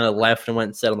 I just kind of left and went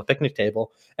and sat on the picnic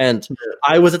table, and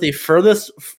I was at the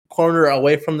furthest corner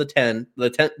away from the tent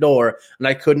door, and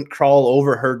I couldn't crawl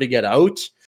over her to get out.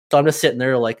 So I'm just sitting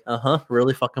there like,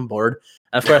 really fucking bored.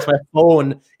 And of course, my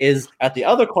phone is at the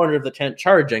other corner of the tent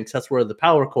charging, because that's where the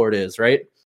power cord is, right?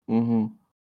 Mm-hmm.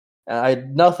 And I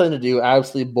had nothing to do,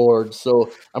 absolutely bored.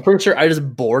 So I'm pretty sure I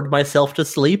just bored myself to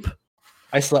sleep.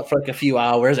 I slept for like a few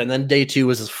hours, and then day two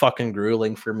was just fucking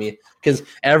grueling for me, because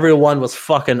everyone was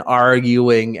fucking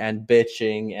arguing and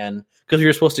bitching, and because we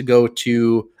were supposed to go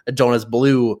to a Jonas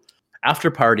Blue after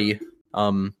party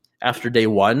after day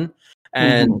one,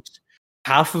 and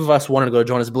half of us wanted to go to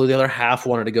Jonas Blue, the other half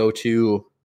wanted to go to,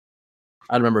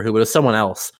 I don't remember who, but it was someone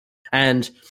else. And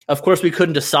of course we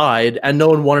couldn't decide, and no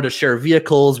one wanted to share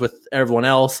vehicles with everyone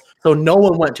else, so no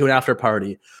one went to an after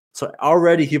party. So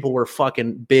already people were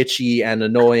fucking bitchy and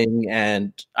annoying,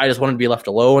 and I just wanted to be left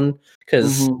alone,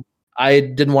 because I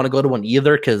didn't want to go to one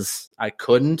either, because I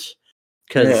couldn't,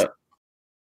 because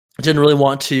I didn't really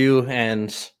want to.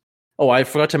 And I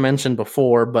forgot to mention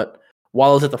before, but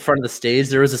while I was at the front of the stage,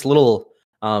 there was this little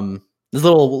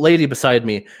lady beside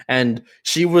me, and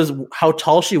how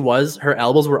tall she was, her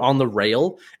elbows were on the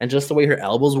rail, and just the way her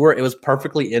elbows were, it was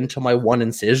perfectly into my one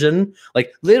incision.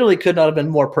 Like literally could not have been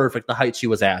more perfect, the height she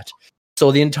was at.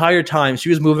 So the entire time she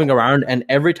was moving around, and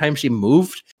every time she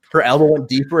moved, her elbow went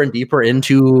deeper and deeper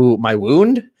into my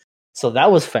wound. So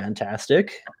that was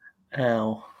fantastic.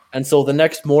 Ow. And so the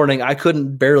next morning I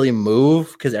couldn't barely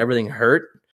move because everything hurt.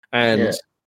 And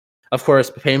of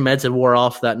course, pain meds had wore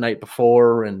off that night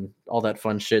before and all that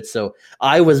fun shit. So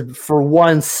I was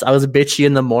bitchy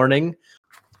in the morning,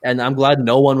 and I'm glad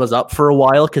no one was up for a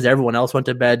while, because everyone else went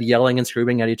to bed yelling and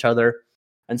screaming at each other.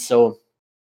 And so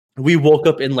we woke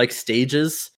up in like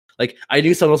stages. Like I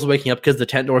knew someone else was waking up because the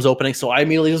tent door was opening. So I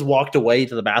immediately just walked away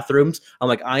to the bathrooms. I'm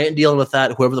like, I ain't dealing with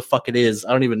that. Whoever the fuck it is,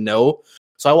 I don't even know.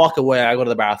 So I walk away, I go to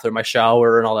the bathroom, I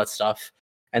shower and all that stuff.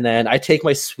 And then I take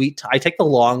the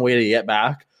long way to get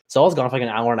back. So I was gone for like an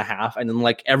hour and a half, and then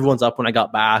like everyone's up when I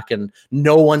got back, and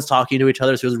no one's talking to each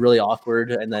other, so it was really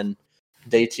awkward. And then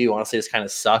day 2 honestly just kind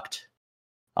of sucked.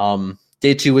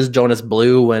 Day 2 was Jonas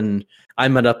Blue, and I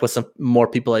met up with some more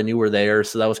people I knew were there,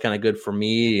 so that was kind of good for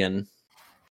me. And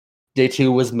day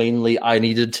 2 was mainly I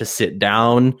needed to sit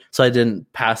down so I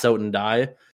didn't pass out and die.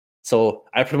 So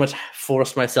I pretty much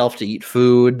forced myself to eat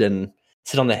food and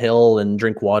sit on the hill and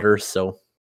drink water. So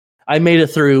I made it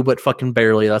through, but fucking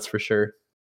barely, that's for sure.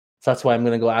 So that's why I'm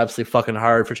going to go absolutely fucking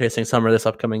hard for Chasing Summer this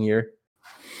upcoming year.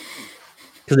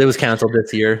 Because it was canceled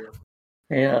this year.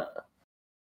 Yeah.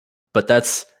 But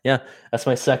that's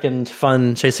my second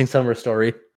fun Chasing Summer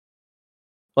story.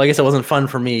 Well, I guess it wasn't fun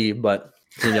for me, but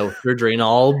surgery and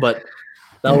all, but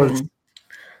that was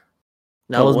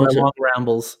my long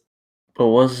rambles. But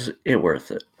was it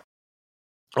worth it?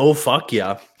 Oh fuck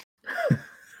yeah.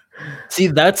 See,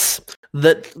 that's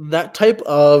that type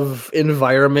of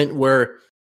environment where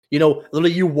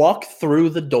literally you walk through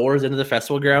the doors into the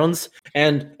festival grounds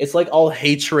and it's like all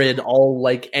hatred, all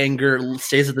like anger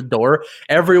stays at the door.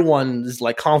 Everyone's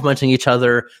like complimenting each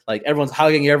other, like everyone's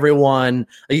hugging everyone.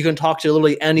 You can talk to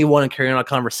literally anyone and carry on a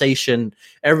conversation.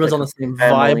 Everyone's on the same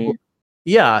vibe.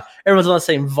 Yeah, everyone's on the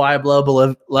same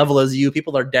vibe level as you.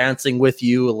 People are dancing with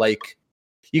you. Like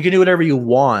you can do whatever you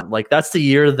want. Like that's the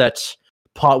year that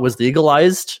pot was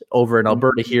legalized over in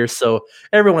Alberta here, so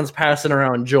everyone's passing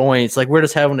around joints. Like we're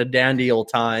just having a dandy old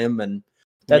time, and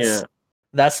that's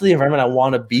the environment I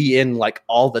want to be in like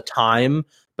all the time.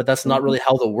 But that's not really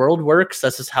how the world works.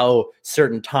 That's just how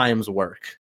certain times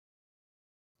work,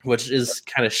 which is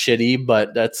kind of shitty.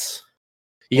 But that's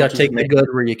you got to take the good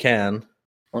where you can.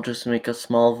 I'll just make a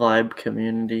small vibe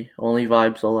community. Only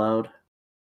vibes allowed.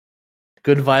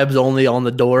 Good vibes only on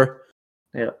the door.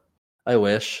 Yeah. I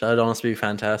wish. That'd honestly be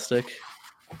fantastic.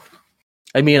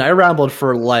 I mean, I rambled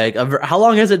for like... How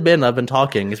long has it been I've been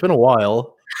talking? It's been a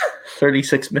while.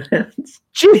 36 minutes.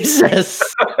 Jesus!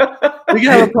 We can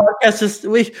have a podcast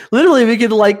we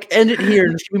could like end it here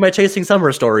and be my Chasing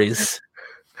Summer stories.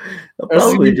 This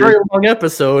is a very long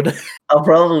episode. I'll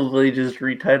probably just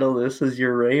retitle this as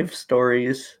your Rave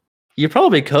stories. You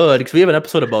probably could, because we have an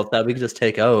episode about that we could just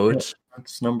take out. Yeah,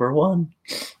 that's number 1.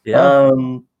 Yeah.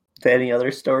 Any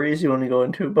other stories you want to go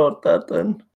into about that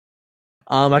then?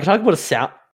 I can talk about a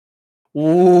sound.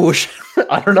 Ooh,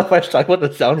 I don't know if I should talk about the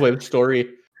Soundwave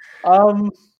story.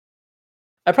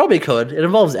 I probably could. It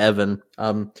involves Evan.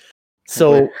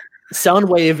 So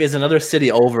Soundwave is another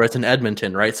city over. It's in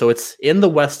Edmonton, right? So it's in the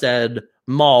West Ed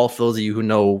Mall, for those of you who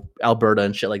know Alberta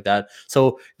and shit like that.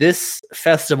 So this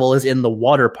festival is in the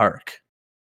water park.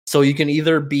 So you can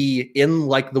either be in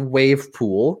like the wave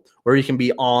pool, or you can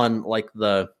be on like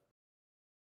the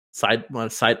side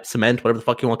cement, whatever the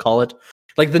fuck you want to call it,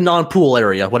 like the non-pool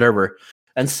area, whatever.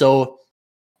 And so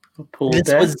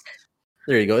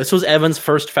there you go. This was Evan's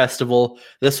first festival.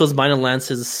 This was mine and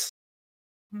Lance's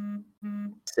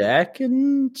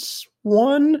second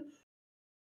one.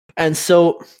 And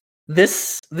so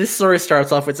this story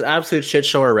starts off, it's an absolute shit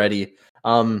show already.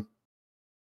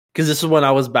 Because this is when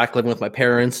I was back living with my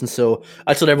parents, and so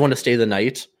I told everyone to stay the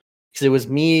night. Because it was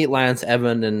me, Lance,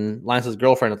 Evan, and Lance's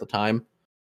girlfriend at the time.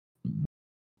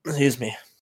 Excuse me.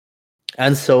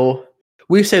 And so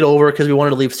we stayed over because we wanted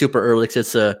to leave super early,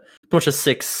 because it's pretty much a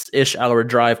 6-ish hour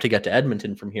drive to get to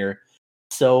Edmonton from here.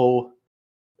 So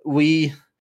we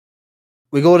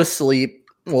go to sleep,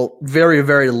 well, very,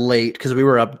 very late, because we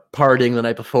were up partying the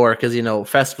night before, because,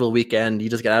 festival weekend, you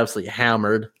just get absolutely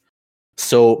hammered.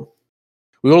 So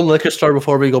we go to the liquor store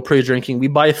before we go pre-drinking. We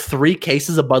buy 3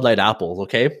 cases of Bud Light apples,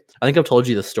 okay? I think I've told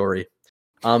you this story.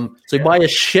 So we buy a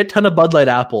shit ton of Bud Light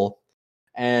apple,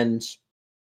 and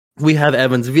we have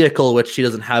Evan's vehicle, which she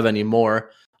doesn't have anymore.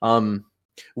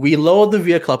 We load the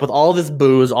vehicle up with all this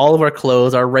booze, all of our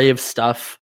clothes, our rave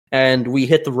stuff, and we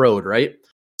hit the road, right?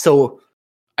 So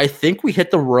I think we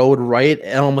hit the road right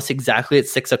and almost exactly at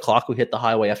 6 o'clock. We hit the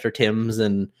highway after Tim's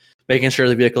and making sure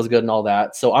the vehicle's good and all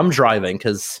that. So I'm driving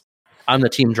because I'm the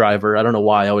team driver. I don't know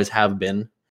why, I always have been.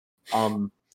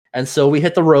 And so we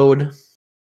hit the road.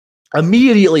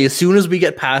 Immediately, as soon as we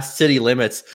get past city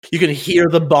limits, you can hear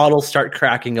the bottles start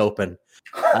cracking open.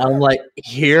 I'm like,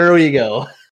 here we go.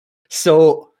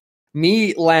 So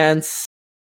me, Lance,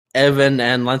 Evan,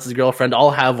 and Lance's girlfriend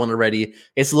all have one already.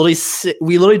 It's literally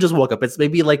we literally just woke up. It's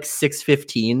maybe like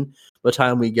 6:15 by the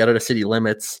time we get out of city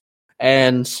limits,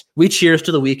 and we cheers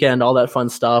to the weekend, all that fun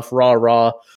stuff,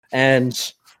 rah. And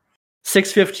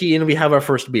 6:15, we have our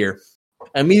first beer.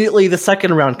 Immediately, the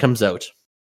second round comes out,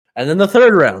 and then the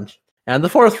third round, and the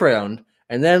fourth round,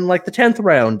 and then like the 10th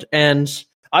round. And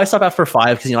I stop after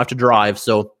 5 because I have to drive.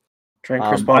 So drink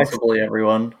responsibly,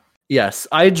 everyone. Yes,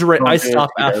 I stop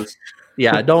after.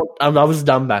 Yeah, don't. I was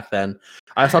dumb back then.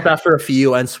 I stopped after a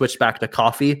few and switched back to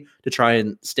coffee to try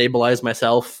and stabilize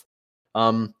myself.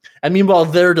 And meanwhile,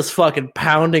 they're just fucking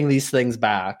pounding these things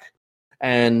back.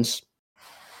 And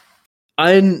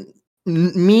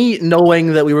me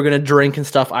knowing that we were going to drink and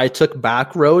stuff, I took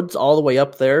back roads all the way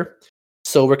up there.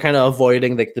 So we're kind of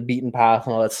avoiding like the beaten path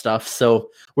and all that stuff.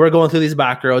 So we're going through these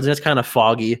back roads and it's kind of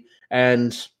foggy.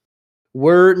 And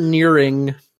we're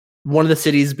nearing one of the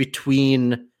cities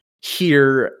between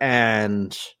here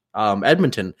and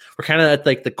Edmonton. We're kind of at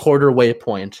like the quarter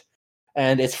waypoint.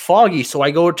 And it's foggy. So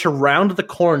I go to round the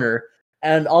corner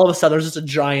and all of a sudden there's just a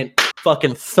giant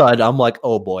fucking thud. I'm like,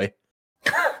 oh boy.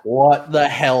 What the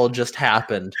hell just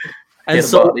happened? And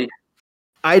so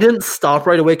I didn't stop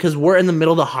right away because we're in the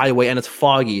middle of the highway and it's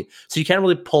foggy, so you can't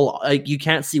really pull. Like you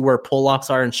can't see where pull-offs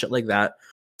are and shit like that.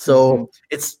 So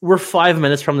we're 5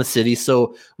 minutes from the city,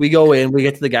 so we go in, we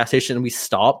get to the gas station, and we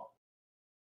stop.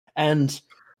 And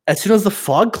as soon as the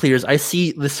fog clears, I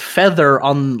see this feather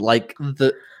on like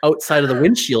the outside of the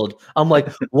windshield. I'm like,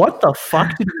 what the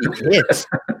fuck did we hit?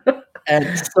 And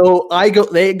so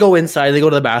they go inside, they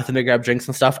go to the bathroom, they grab drinks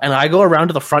and stuff, and I go around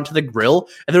to the front of the grill,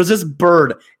 and there's this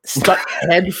bird stuck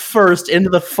head first into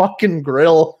the fucking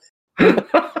grill.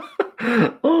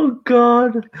 Oh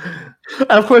god.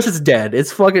 And of course it's dead.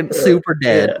 It's fucking super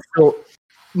dead. Yeah. So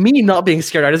me not being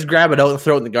scared, I just grab it out and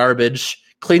throw it in the garbage,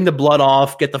 clean the blood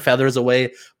off, get the feathers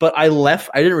away. But I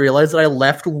didn't realize that I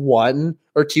left one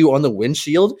or two on the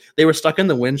windshield. They were stuck in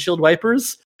the windshield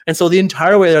wipers. And so the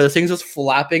entire way there, the thing's just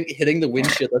flapping, hitting the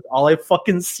windshield. That's all I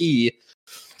fucking see.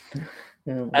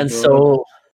 Oh and God. So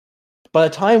by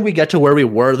the time we get to where we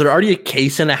were, they're already a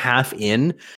case and a half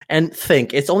in. And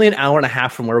think, it's only an hour and a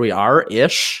half from where we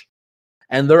are-ish.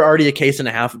 And they're already a case and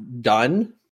a half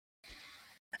done.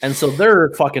 And so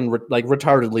they're fucking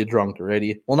retardedly drunk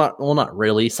already. Well, not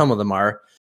really. Some of them are.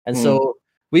 And so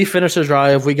we finish the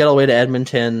drive. We get all the way to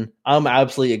Edmonton. I'm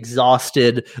absolutely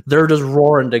exhausted. They're just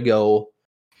roaring to go.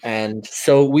 And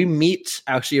so we meet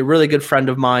actually a really good friend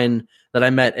of mine that I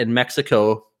met in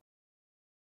Mexico.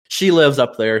 She lives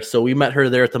up there, so we met her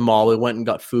there at the mall. We went and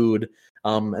got food,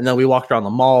 and then we walked around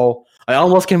the mall. I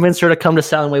almost convinced her to come to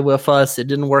Soundwave with us. It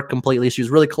didn't work completely. She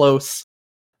was really close.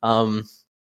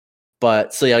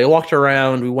 But so yeah, we walked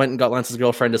around. We went and got Lance's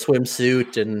girlfriend a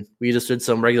swimsuit, and we just did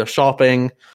some regular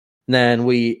shopping. And then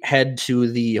we head to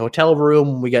the hotel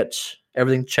room. We get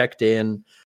everything checked in,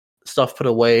 stuff put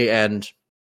away, and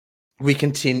they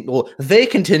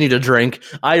continue to drink.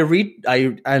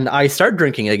 I start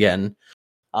drinking again.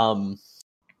 So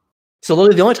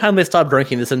literally the only time they stopped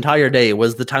drinking this entire day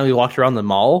was the time we walked around the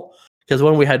mall. Because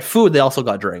when we had food, they also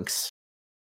got drinks.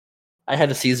 I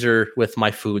had a Caesar with my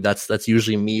food. That's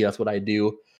usually me. That's what I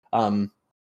do. And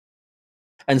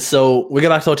so we get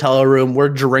back to the hotel room. We're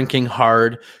drinking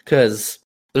hard because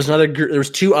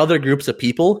there's two other groups of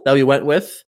people that we went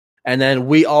with. And then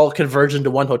we all converged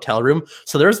into one hotel room.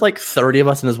 So there's like 30 of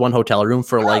us in this one hotel room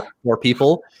for like 4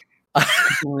 people.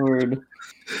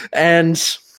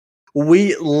 And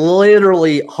we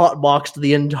literally hotboxed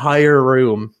the entire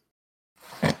room.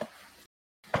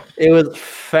 It was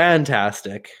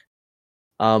fantastic.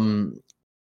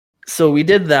 So we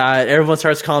did that. Everyone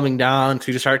starts calming down. So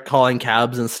we just start calling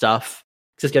cabs and stuff.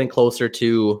 It's just getting closer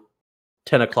to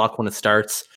 10 o'clock when it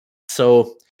starts.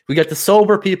 So we get the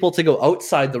sober people to go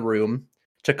outside the room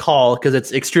to call because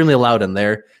it's extremely loud in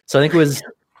there. So I think it was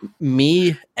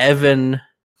me, Evan,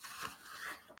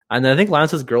 and then I think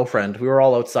Lance's girlfriend. We were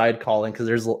all outside calling because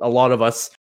there's a lot of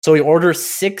us. So we ordered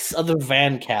 6 of the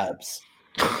van cabs.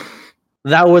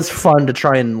 That was fun to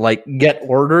try and like get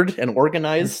ordered and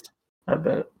organized. I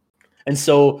bet. And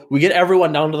so we get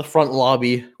everyone down to the front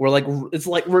lobby.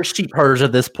 We're sheep herders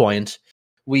at this point.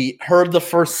 We herd the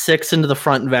first 6 into the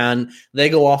front van. They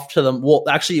go off to them. Well,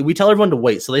 actually, we tell everyone to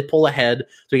wait. So they pull ahead.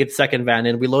 So we get the second van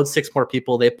in. We load 6 more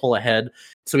people. They pull ahead.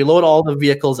 So we load all the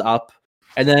vehicles up.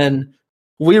 And then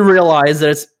we realize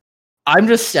that I'm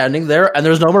just standing there and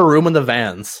there's no more room in the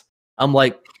vans. I'm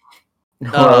like,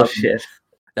 oh, shit.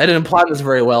 That didn't plan this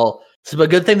very well. So, but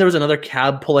good thing there was another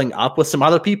cab pulling up with some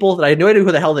other people that I had no idea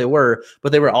who the hell they were,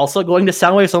 but they were also going to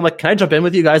Soundwave. So I'm like, can I jump in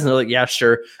with you guys? And they're like, yeah,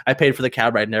 sure. I paid for the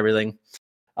cab ride and everything.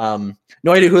 No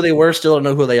idea who they were. Still don't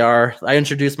know who they are. I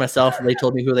introduced myself and they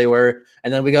told me who they were.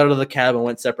 And then we got out of the cab and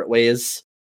went separate ways.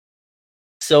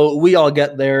 So we all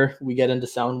get there. We get into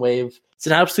Soundwave. It's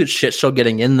an absolute shit show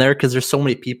getting in there because there's so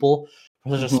many people.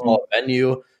 There's a small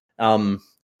venue.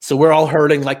 So we're all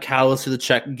herding like cows through the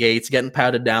check gates, getting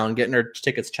patted down, getting our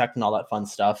tickets checked and all that fun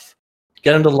stuff.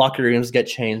 Get into the locker rooms, get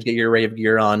changed, get your rave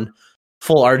gear on.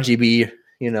 Full RGB,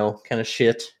 kind of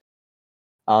shit.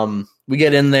 We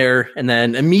get in there, and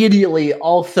then immediately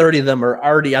all 30 of them are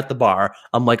already at the bar.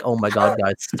 I'm like, oh my God,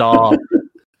 guys, stop.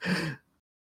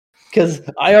 Because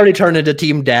I already turned into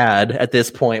team dad at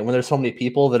this point when there's so many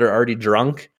people that are already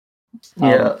drunk.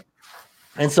 Yeah.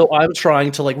 And so I'm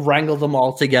trying to like wrangle them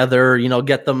all together,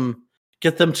 get them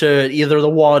to either the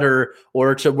water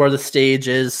or to where the stage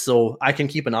is so I can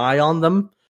keep an eye on them.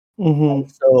 Mm-hmm.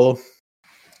 So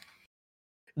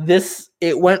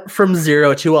it went from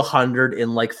 0 to 100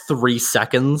 in like 3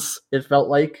 seconds, it felt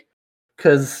like.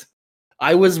 Because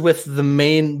I was with the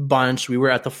main bunch. We were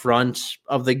at the front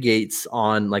of the gates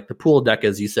on like the pool deck,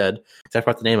 as you said. I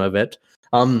forgot the name of it.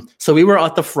 So we were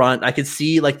at the front. I could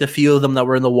see like the few of them that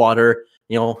were in the water,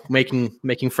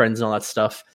 making friends and all that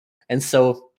stuff. And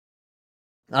so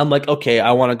I'm like, okay,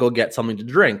 I want to go get something to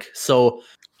drink. So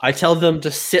I tell them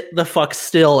to sit the fuck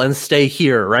still and stay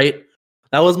here, right?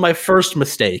 That was my first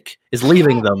mistake, is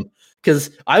leaving them.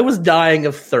 Because I was dying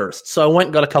of thirst. So I went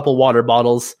and got a couple water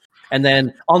bottles. And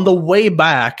then on the way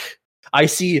back, I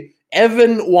see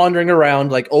Evan wandering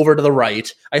around like over to the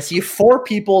right. I see 4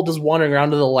 people just wandering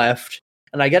around to the left.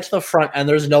 And I get to the front and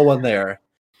there's no one there.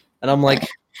 And I'm like,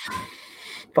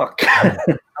 fuck.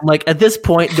 I'm like, at this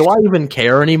point, do I even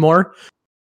care anymore?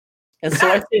 And so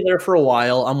I stay there for a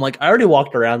while. I'm like, I already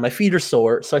walked around. My feet are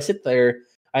sore. So I sit there.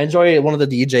 I enjoy one of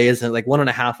the DJs and like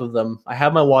 1.5 of them. I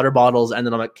have my water bottles. And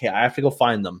then I'm like, okay, I have to go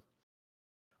find them.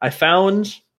 I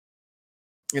found...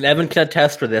 And Evan can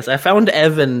attest for this. I found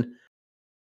Evan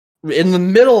in the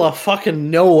middle of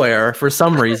fucking nowhere for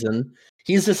some reason.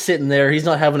 He's just sitting there. He's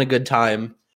not having a good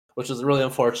time, which is really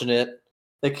unfortunate.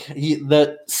 Like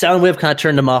the sound wave kind of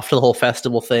turned him off to the whole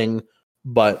festival thing,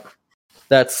 but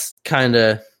that's kind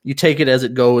of, you take it as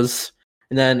it goes.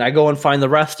 And then I go and find the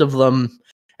rest of them.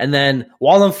 And then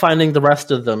while I'm finding the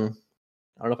rest of them,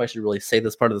 I don't know if I should really say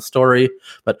this part of the story,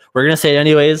 but we're going to say it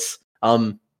anyways.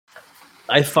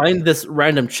 I find this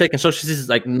random chick, and so she's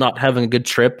like not having a good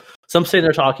trip. So I'm sitting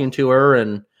there talking to her,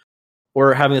 and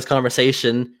we're having this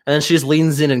conversation, and then she just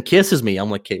leans in and kisses me. I'm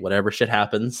like, okay, whatever, shit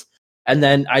happens. And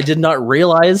then I did not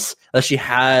realize that she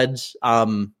had a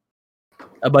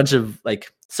bunch of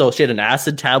like, so she had an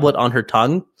acid tablet on her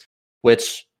tongue,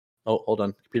 which, oh, hold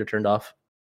on, computer turned off.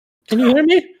 Can you hear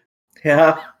me?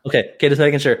 Yeah. Okay, just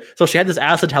making sure. So she had this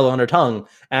acid tablet on her tongue,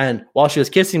 and while she was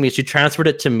kissing me, she transferred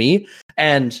it to me,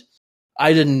 and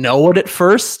I didn't know it at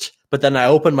first, but then I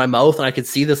opened my mouth and I could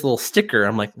see this little sticker.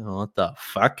 I'm like, oh, what the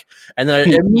fuck? And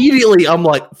then immediately I'm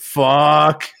like,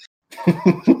 fuck.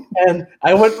 And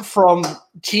I went from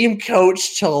team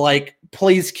coach to like,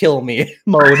 please kill me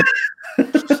mode.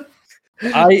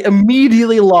 I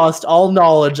immediately lost all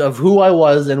knowledge of who I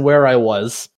was and where I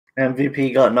was.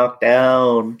 MVP got knocked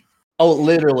down. Oh,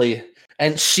 literally.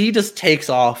 And she just takes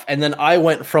off. And then I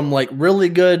went from like really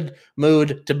good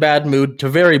mood to bad mood to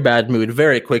very bad mood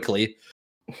very quickly.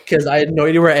 Because I had no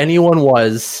idea where anyone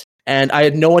was. And I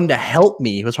had no one to help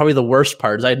me. It was probably the worst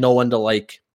part. Is I had no one to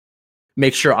like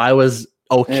make sure I was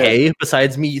okay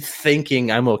besides me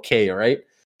thinking I'm okay, right?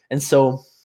 And so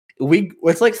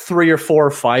it's like 3 or 4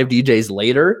 or 5 DJs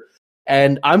later.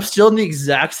 And I'm still in the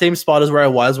exact same spot as where I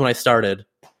was when I started.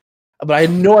 But I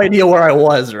had no idea where I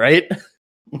was, right?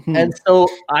 And so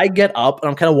I get up and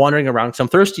I'm kind of wandering around because I'm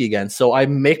thirsty again. So I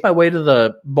make my way to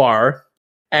the bar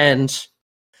and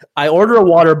I order a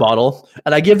water bottle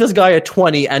and I give this guy a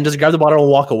 20 and just grab the bottle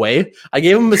and walk away. I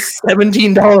gave him a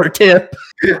 $17 tip.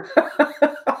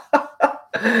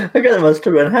 That guy must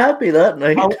have been happy that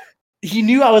night. He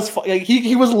knew I was like,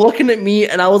 he was looking at me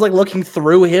and I was like looking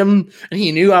through him and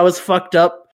he knew I was fucked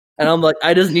up. And I'm like,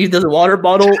 I just need this water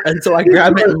bottle. And so I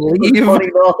grab it and leave.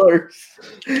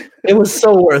 $20. It was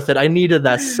so worth it. I needed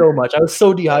that so much. I was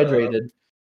so dehydrated.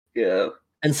 Yeah.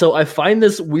 And so I find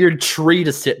this weird tree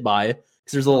to sit by.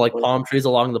 Because there's little like palm trees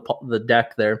along the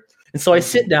deck there. And so I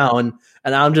sit down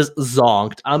and I'm just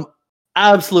zonked. I'm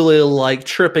absolutely like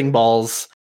tripping balls.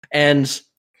 And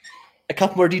a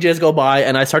couple more DJs go by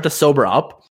and I start to sober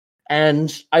up.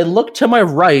 And I look to my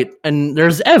right and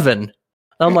there's Evan.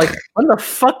 I'm like, when the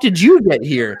fuck did you get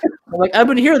here? I'm like, I've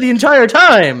been here the entire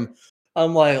time.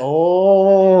 I'm like,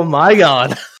 oh my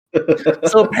God.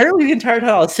 So apparently the entire time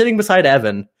I was sitting beside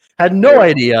Evan, had no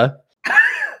idea.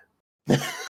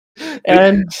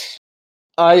 And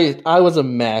I was a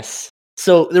mess.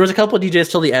 So there was a couple of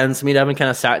DJs till the end. So me and Evan kind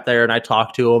of sat there and I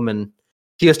talked to him and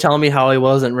he was telling me how he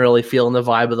wasn't really feeling the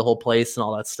vibe of the whole place and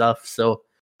all that stuff. So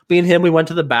me and him, we went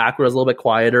to the back where it was a little bit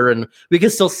quieter and we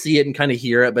could still see it and kind of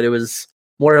hear it, but it was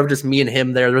more of just me and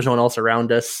him there. There was no one else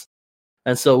around us.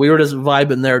 And so we were just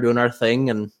vibing there doing our thing.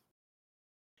 And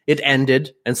it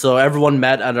ended, and so everyone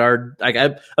met at our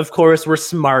of course we're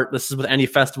smart. This is with any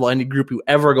festival, any group you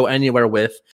ever go anywhere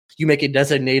with. You make a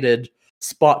designated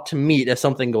spot to meet if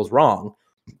something goes wrong,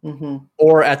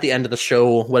 or at the end of the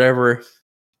show, whatever.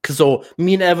 So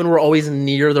me and Evan were always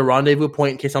near the rendezvous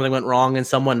point in case something went wrong and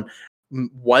someone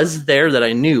was there that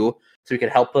I knew, so we could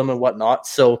help them and whatnot.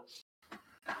 So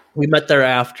we met there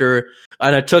after,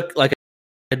 and I took like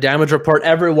a damage report.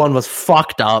 Everyone was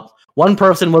fucked up. One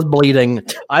person was bleeding.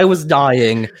 I was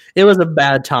dying. It was a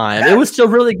bad time. It was still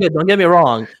really good. Don't get me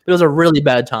wrong. It was a really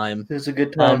bad time. It was a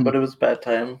good time, but it was a bad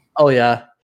time. Oh yeah.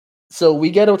 So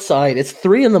we get outside. It's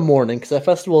 3 a.m. because that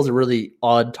festival is a really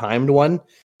odd timed one.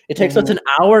 It takes us an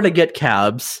hour to get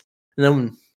cabs, and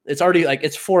then it's already like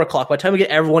it's 4 o'clock. By the time we get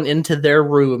everyone into their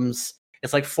rooms,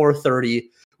 it's like 4:30.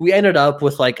 We ended up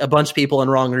with like a bunch of people in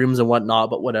wrong rooms and whatnot,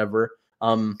 but whatever.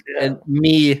 And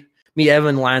me,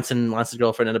 Evan, Lance, and Lance's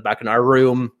girlfriend ended up back in our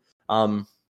room.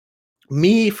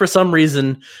 Me, for some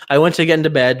reason, I went to get into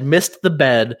bed, missed the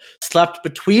bed, slept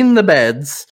between the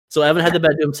beds. So Evan had the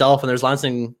bed to himself, and there's Lance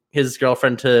and his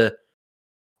girlfriend to,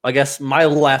 I guess, my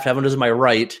left. Evan is my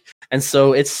right. And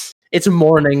so it's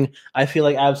morning. I feel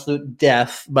like absolute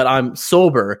death, but I'm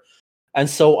sober. And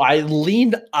so I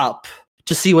leaned up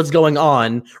to see what's going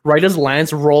on right as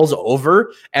Lance rolls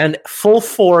over, and full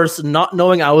force, not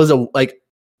knowing I was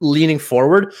leaning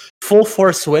forward, full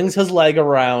force swings his leg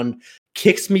around,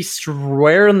 kicks me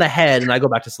square in the head, and I go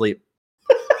back to sleep.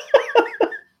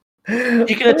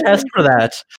 You can attest for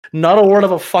that. Not a word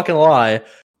of a fucking lie.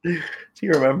 Do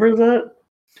you remember that?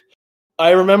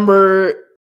 I remember...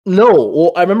 No.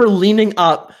 Well, I remember leaning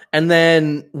up and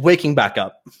then waking back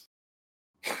up.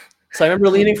 So I remember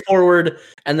leaning forward,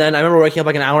 and then I remember waking up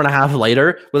like an hour and a half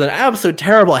later with an absolute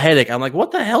terrible headache. I'm like,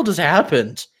 what the hell just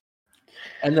happened?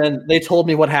 And then they told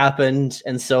me what happened,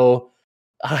 and so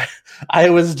I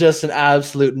was just an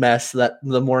absolute mess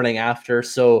the morning after.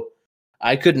 So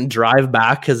I couldn't drive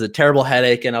back because of a terrible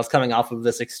headache, and I was coming off of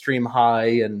this extreme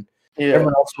high, and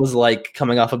everyone else was like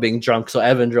coming off of being drunk. So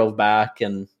Evan drove back,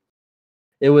 and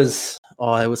it was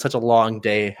such a long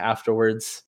day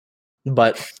afterwards.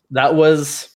 But that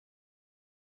was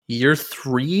year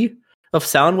 3 of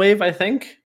Soundwave, I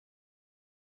think.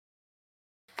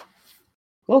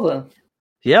 Well then.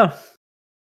 Yeah.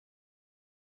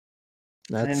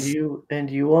 And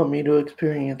you want me to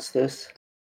experience this?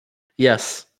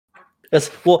 Yes. Yes.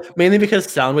 Well, mainly because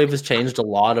Soundwave has changed a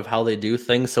lot of how they do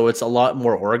things, so it's a lot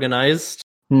more organized.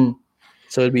 So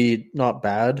it'd be not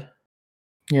bad.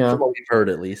 Yeah. From what we've heard,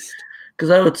 at least. Because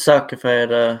that would suck if I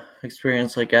had a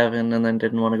experience like Evan and then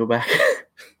didn't want to go back.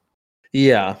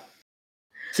 Yeah.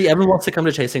 See, Evan wants to come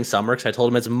to Chasing Summer because I told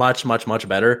him it's much, much, much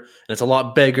better. And it's a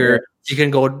lot bigger. Yeah. You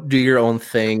can go do your own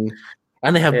thing.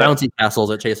 And they have bouncy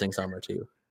castles at Chasing Summer, too.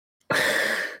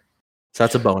 So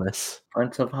that's a bonus.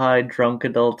 Bunch of high drunk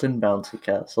adults in bouncy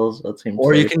castles. That seems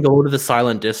Or you can go to the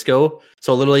silent disco.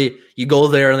 So literally, you go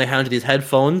there and they hand you these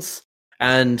headphones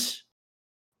and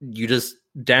you just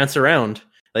dance around.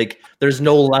 Like, there's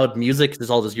no loud music. There's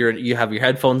all just you have your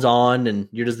headphones on and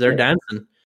you're just there dancing.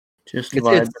 Just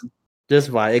vibe.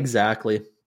 Just vibe, exactly.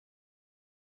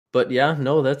 But yeah,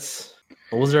 no, those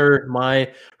are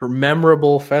my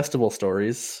memorable festival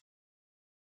stories.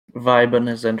 Vibin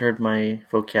has entered my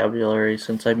vocabulary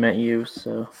since I met you,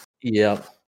 so yeah.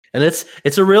 And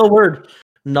it's a real word.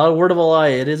 Not a word of a lie.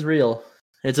 It is real.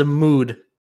 It's a mood.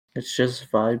 It's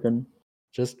just vibin'.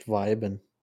 Just vibin'.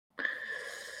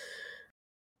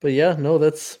 But yeah, no,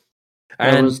 that's...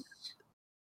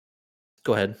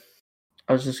 Go ahead.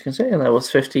 I was just going to say, and that was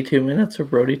 52 minutes of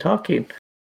Brody talking.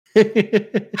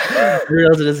 I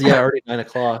realize it is, already 9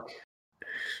 o'clock.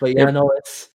 But yeah, no,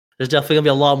 there's definitely going to be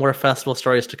a lot more festival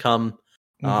stories to come.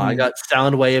 I got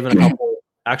Soundwave in a couple,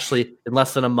 actually, in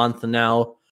less than a month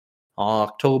now.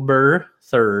 October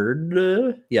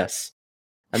 3rd, yes.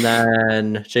 And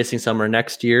then Chasing Summer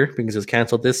next year, because it was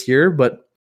canceled this year, but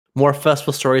more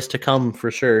festival stories to come for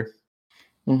sure.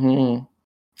 And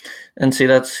see,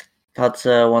 that's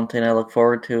one thing I look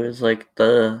forward to is like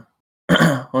the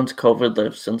once COVID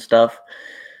lifts and stuff,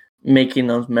 making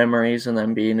those memories and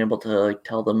then being able to like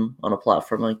tell them on a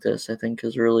platform like this, I think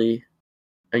is really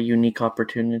a unique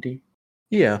opportunity.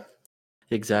 Yeah,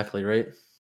 exactly, right?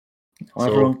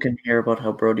 Everyone can hear about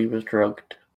how Brody was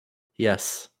drugged.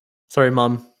 Yes. Sorry,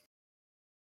 Mom.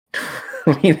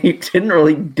 I mean, he didn't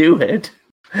really do it.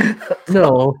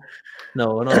 No, not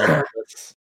on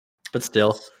purpose. But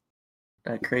still.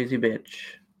 That crazy bitch.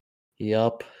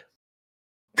 Yup.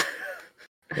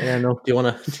 Yeah, no. Do you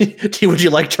want to? Would you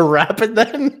like to wrap it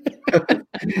then?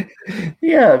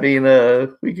 Yeah, I mean,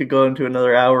 we could go into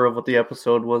another hour of what the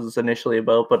episode was initially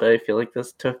about, but I feel like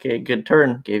this took a good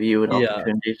turn, gave you an Yeah.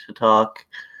 opportunity to talk.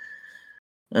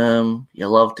 You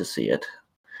love to see it.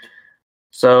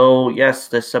 So, yes,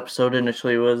 this episode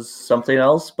initially was something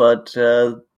else, but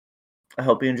I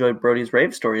hope you enjoyed Brody's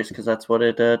rave stories, because that's what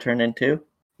it turned into.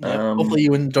 Yeah. Hopefully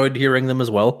you enjoyed hearing them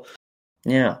as well.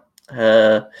 Yeah.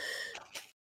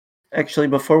 Actually,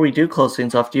 before we do close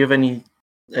things off, do you have any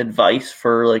advice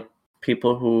for like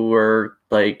people who are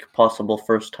like possible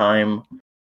first time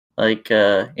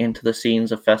into the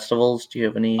scenes of festivals? Do you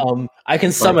have any? I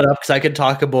can sum it up because I could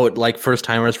talk about like first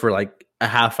timers for like a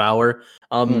half hour.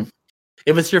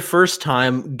 If it's your first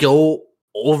time, go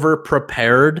over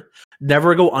prepared.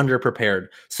 Never go under prepared.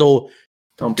 So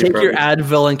take your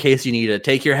Advil in case you need it.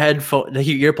 Take your your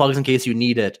earplugs in case you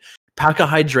need it. Pack a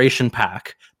hydration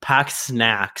pack. Pack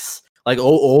snacks. Like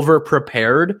over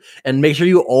prepared, and make sure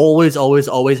you always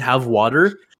have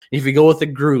water. If you go with a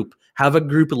group, have a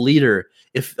group leader.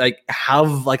 If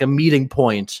have a meeting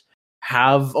point,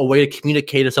 have a way to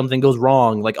communicate if something goes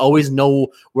wrong. Like always know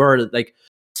where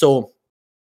so.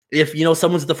 If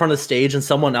someone's at the front of the stage and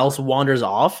someone else wanders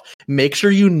off, make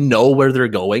sure you know where they're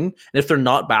going. And if they're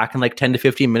not back in 10 to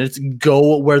 15 minutes,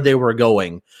 go where they were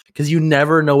going. Because you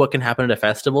never know what can happen at a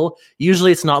festival.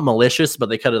 Usually it's not malicious, but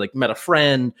they could have met a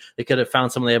friend. They could have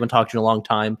found someone they haven't talked to in a long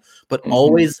time. But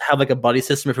always have a buddy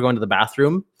system if you're going to the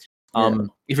bathroom.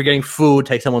 If you're getting food,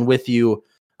 take someone with you.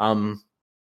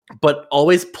 But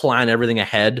always plan everything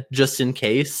ahead just in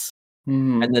case.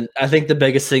 And then I think the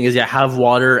biggest thing is have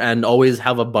water and always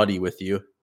have a buddy with you.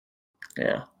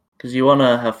 Yeah, because you want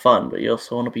to have fun, but you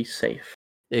also want to be safe.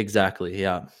 Exactly,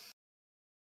 yeah.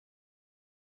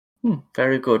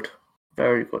 Very good.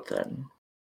 Very good then.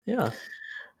 Yeah.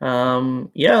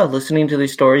 Listening to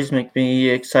these stories make me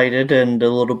excited and a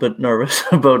little bit nervous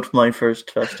about my first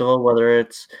festival, whether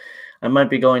I might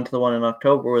be going to the one in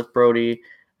October with Brody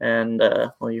and,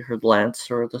 you heard Lance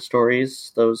or the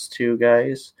stories, those two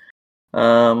guys.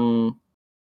 And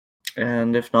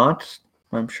if not,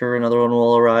 I'm sure another one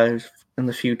will arrive in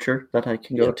the future that I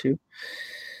can go to.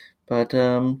 But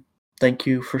thank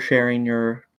you for sharing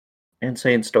your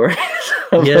insane stories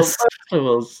about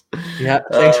festivals. Yeah,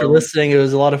 thanks for listening.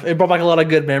 It brought back a lot of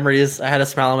good memories. I had a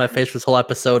smile on my face for this whole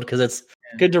episode because it's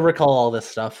good to recall all this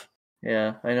stuff.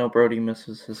 Yeah, I know Brody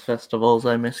misses his festivals.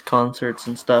 I miss concerts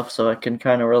and stuff, so I can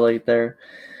kind of relate there.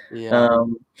 Yeah.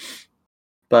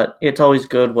 But it's always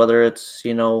good, whether it's,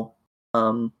 metalheads,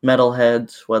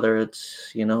 whether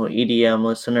it's, EDM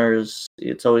listeners.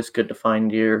 It's always good to find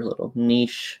your little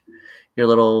niche, your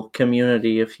little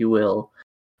community, if you will,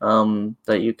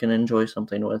 that you can enjoy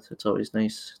something with. It's always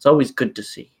nice. It's always good to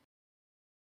see.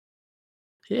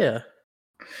 Yeah.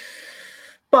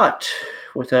 But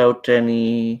without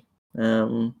any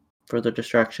further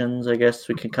distractions, I guess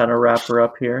we can kind of wrap her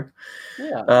up here.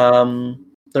 Yeah.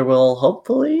 There will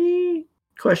hopefully...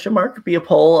 be a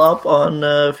poll up on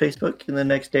Facebook in the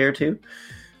next day or two.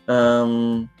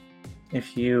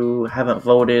 If you haven't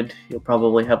voted, you'll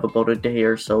probably have about a day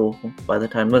or so by the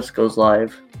time this goes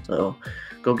live. So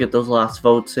go get those last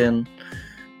votes in.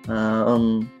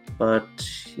 But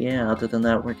yeah, other than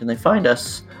that, where can they find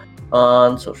us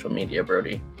on social media,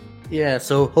 Brody? Yeah,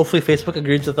 so hopefully Facebook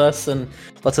agrees with us and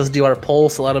lets us do our poll,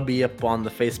 so that'll be up on the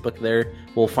Facebook there.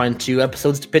 We'll find 2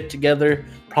 episodes to pit together.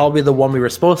 Probably the one we were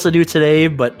supposed to do today,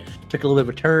 but took a little bit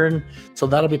of a turn. So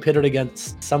that'll be pitted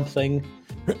against something.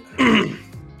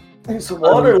 There's some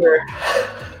water there.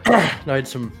 No,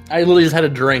 I literally just had a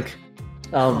drink.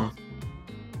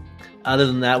 Other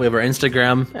than that, we have our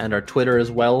Instagram and our Twitter as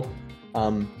well.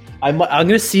 I'm going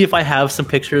to see if I have some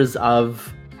pictures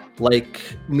of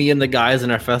me and the guys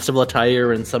in our festival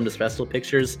attire and some just festival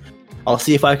pictures. I'll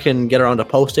see if I can get around to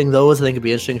posting those. I think it'd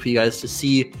be interesting for you guys to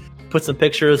see. Put some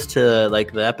pictures to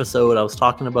the episode I was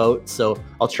talking about. So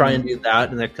I'll try and do that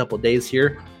in the next couple of days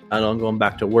here. I know I'm going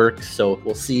back to work, so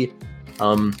we'll see.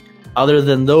 Other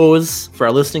than those, for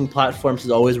our listening platforms,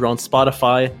 is always around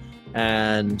Spotify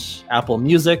and Apple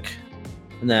Music.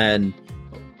 And then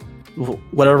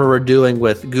whatever we're doing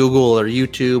with Google or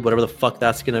YouTube, whatever the fuck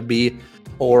that's going to be,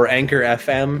 or Anchor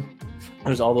FM.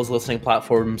 There's all those listening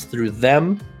platforms through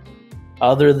them.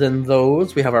 Other than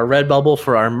those, we have our Redbubble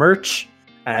for our merch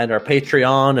and our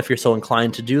Patreon if you're so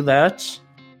inclined to do that.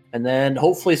 And then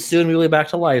hopefully soon we'll be back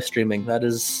to live streaming. That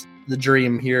is the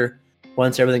dream here.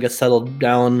 Once everything gets settled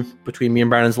down between me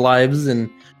and Brandon's lives, and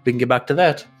we can get back to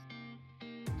that.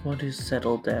 What does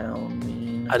settle down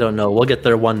mean? I don't know. We'll get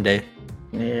there one day.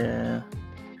 Yeah.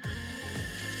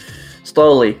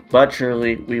 slowly but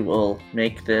surely we will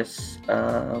make this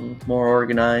more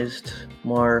organized,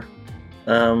 more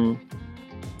I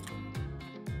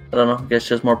don't know, I guess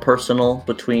just more personal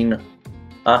between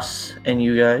us and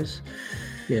you guys.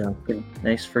 Yeah.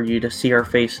 Nice for you to see our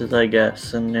faces, I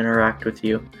guess, and interact with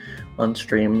you on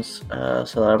streams.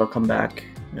 So that'll come back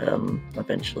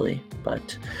eventually.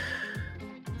 But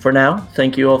for now,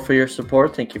 thank you all for your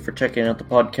support. Thank you for checking out the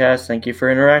podcast. Thank you for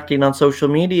interacting on social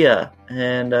media.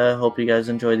 And hope you guys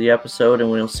enjoyed the episode, and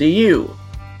we'll see you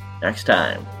next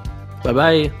time.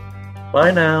 Bye-bye.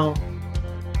 Bye now.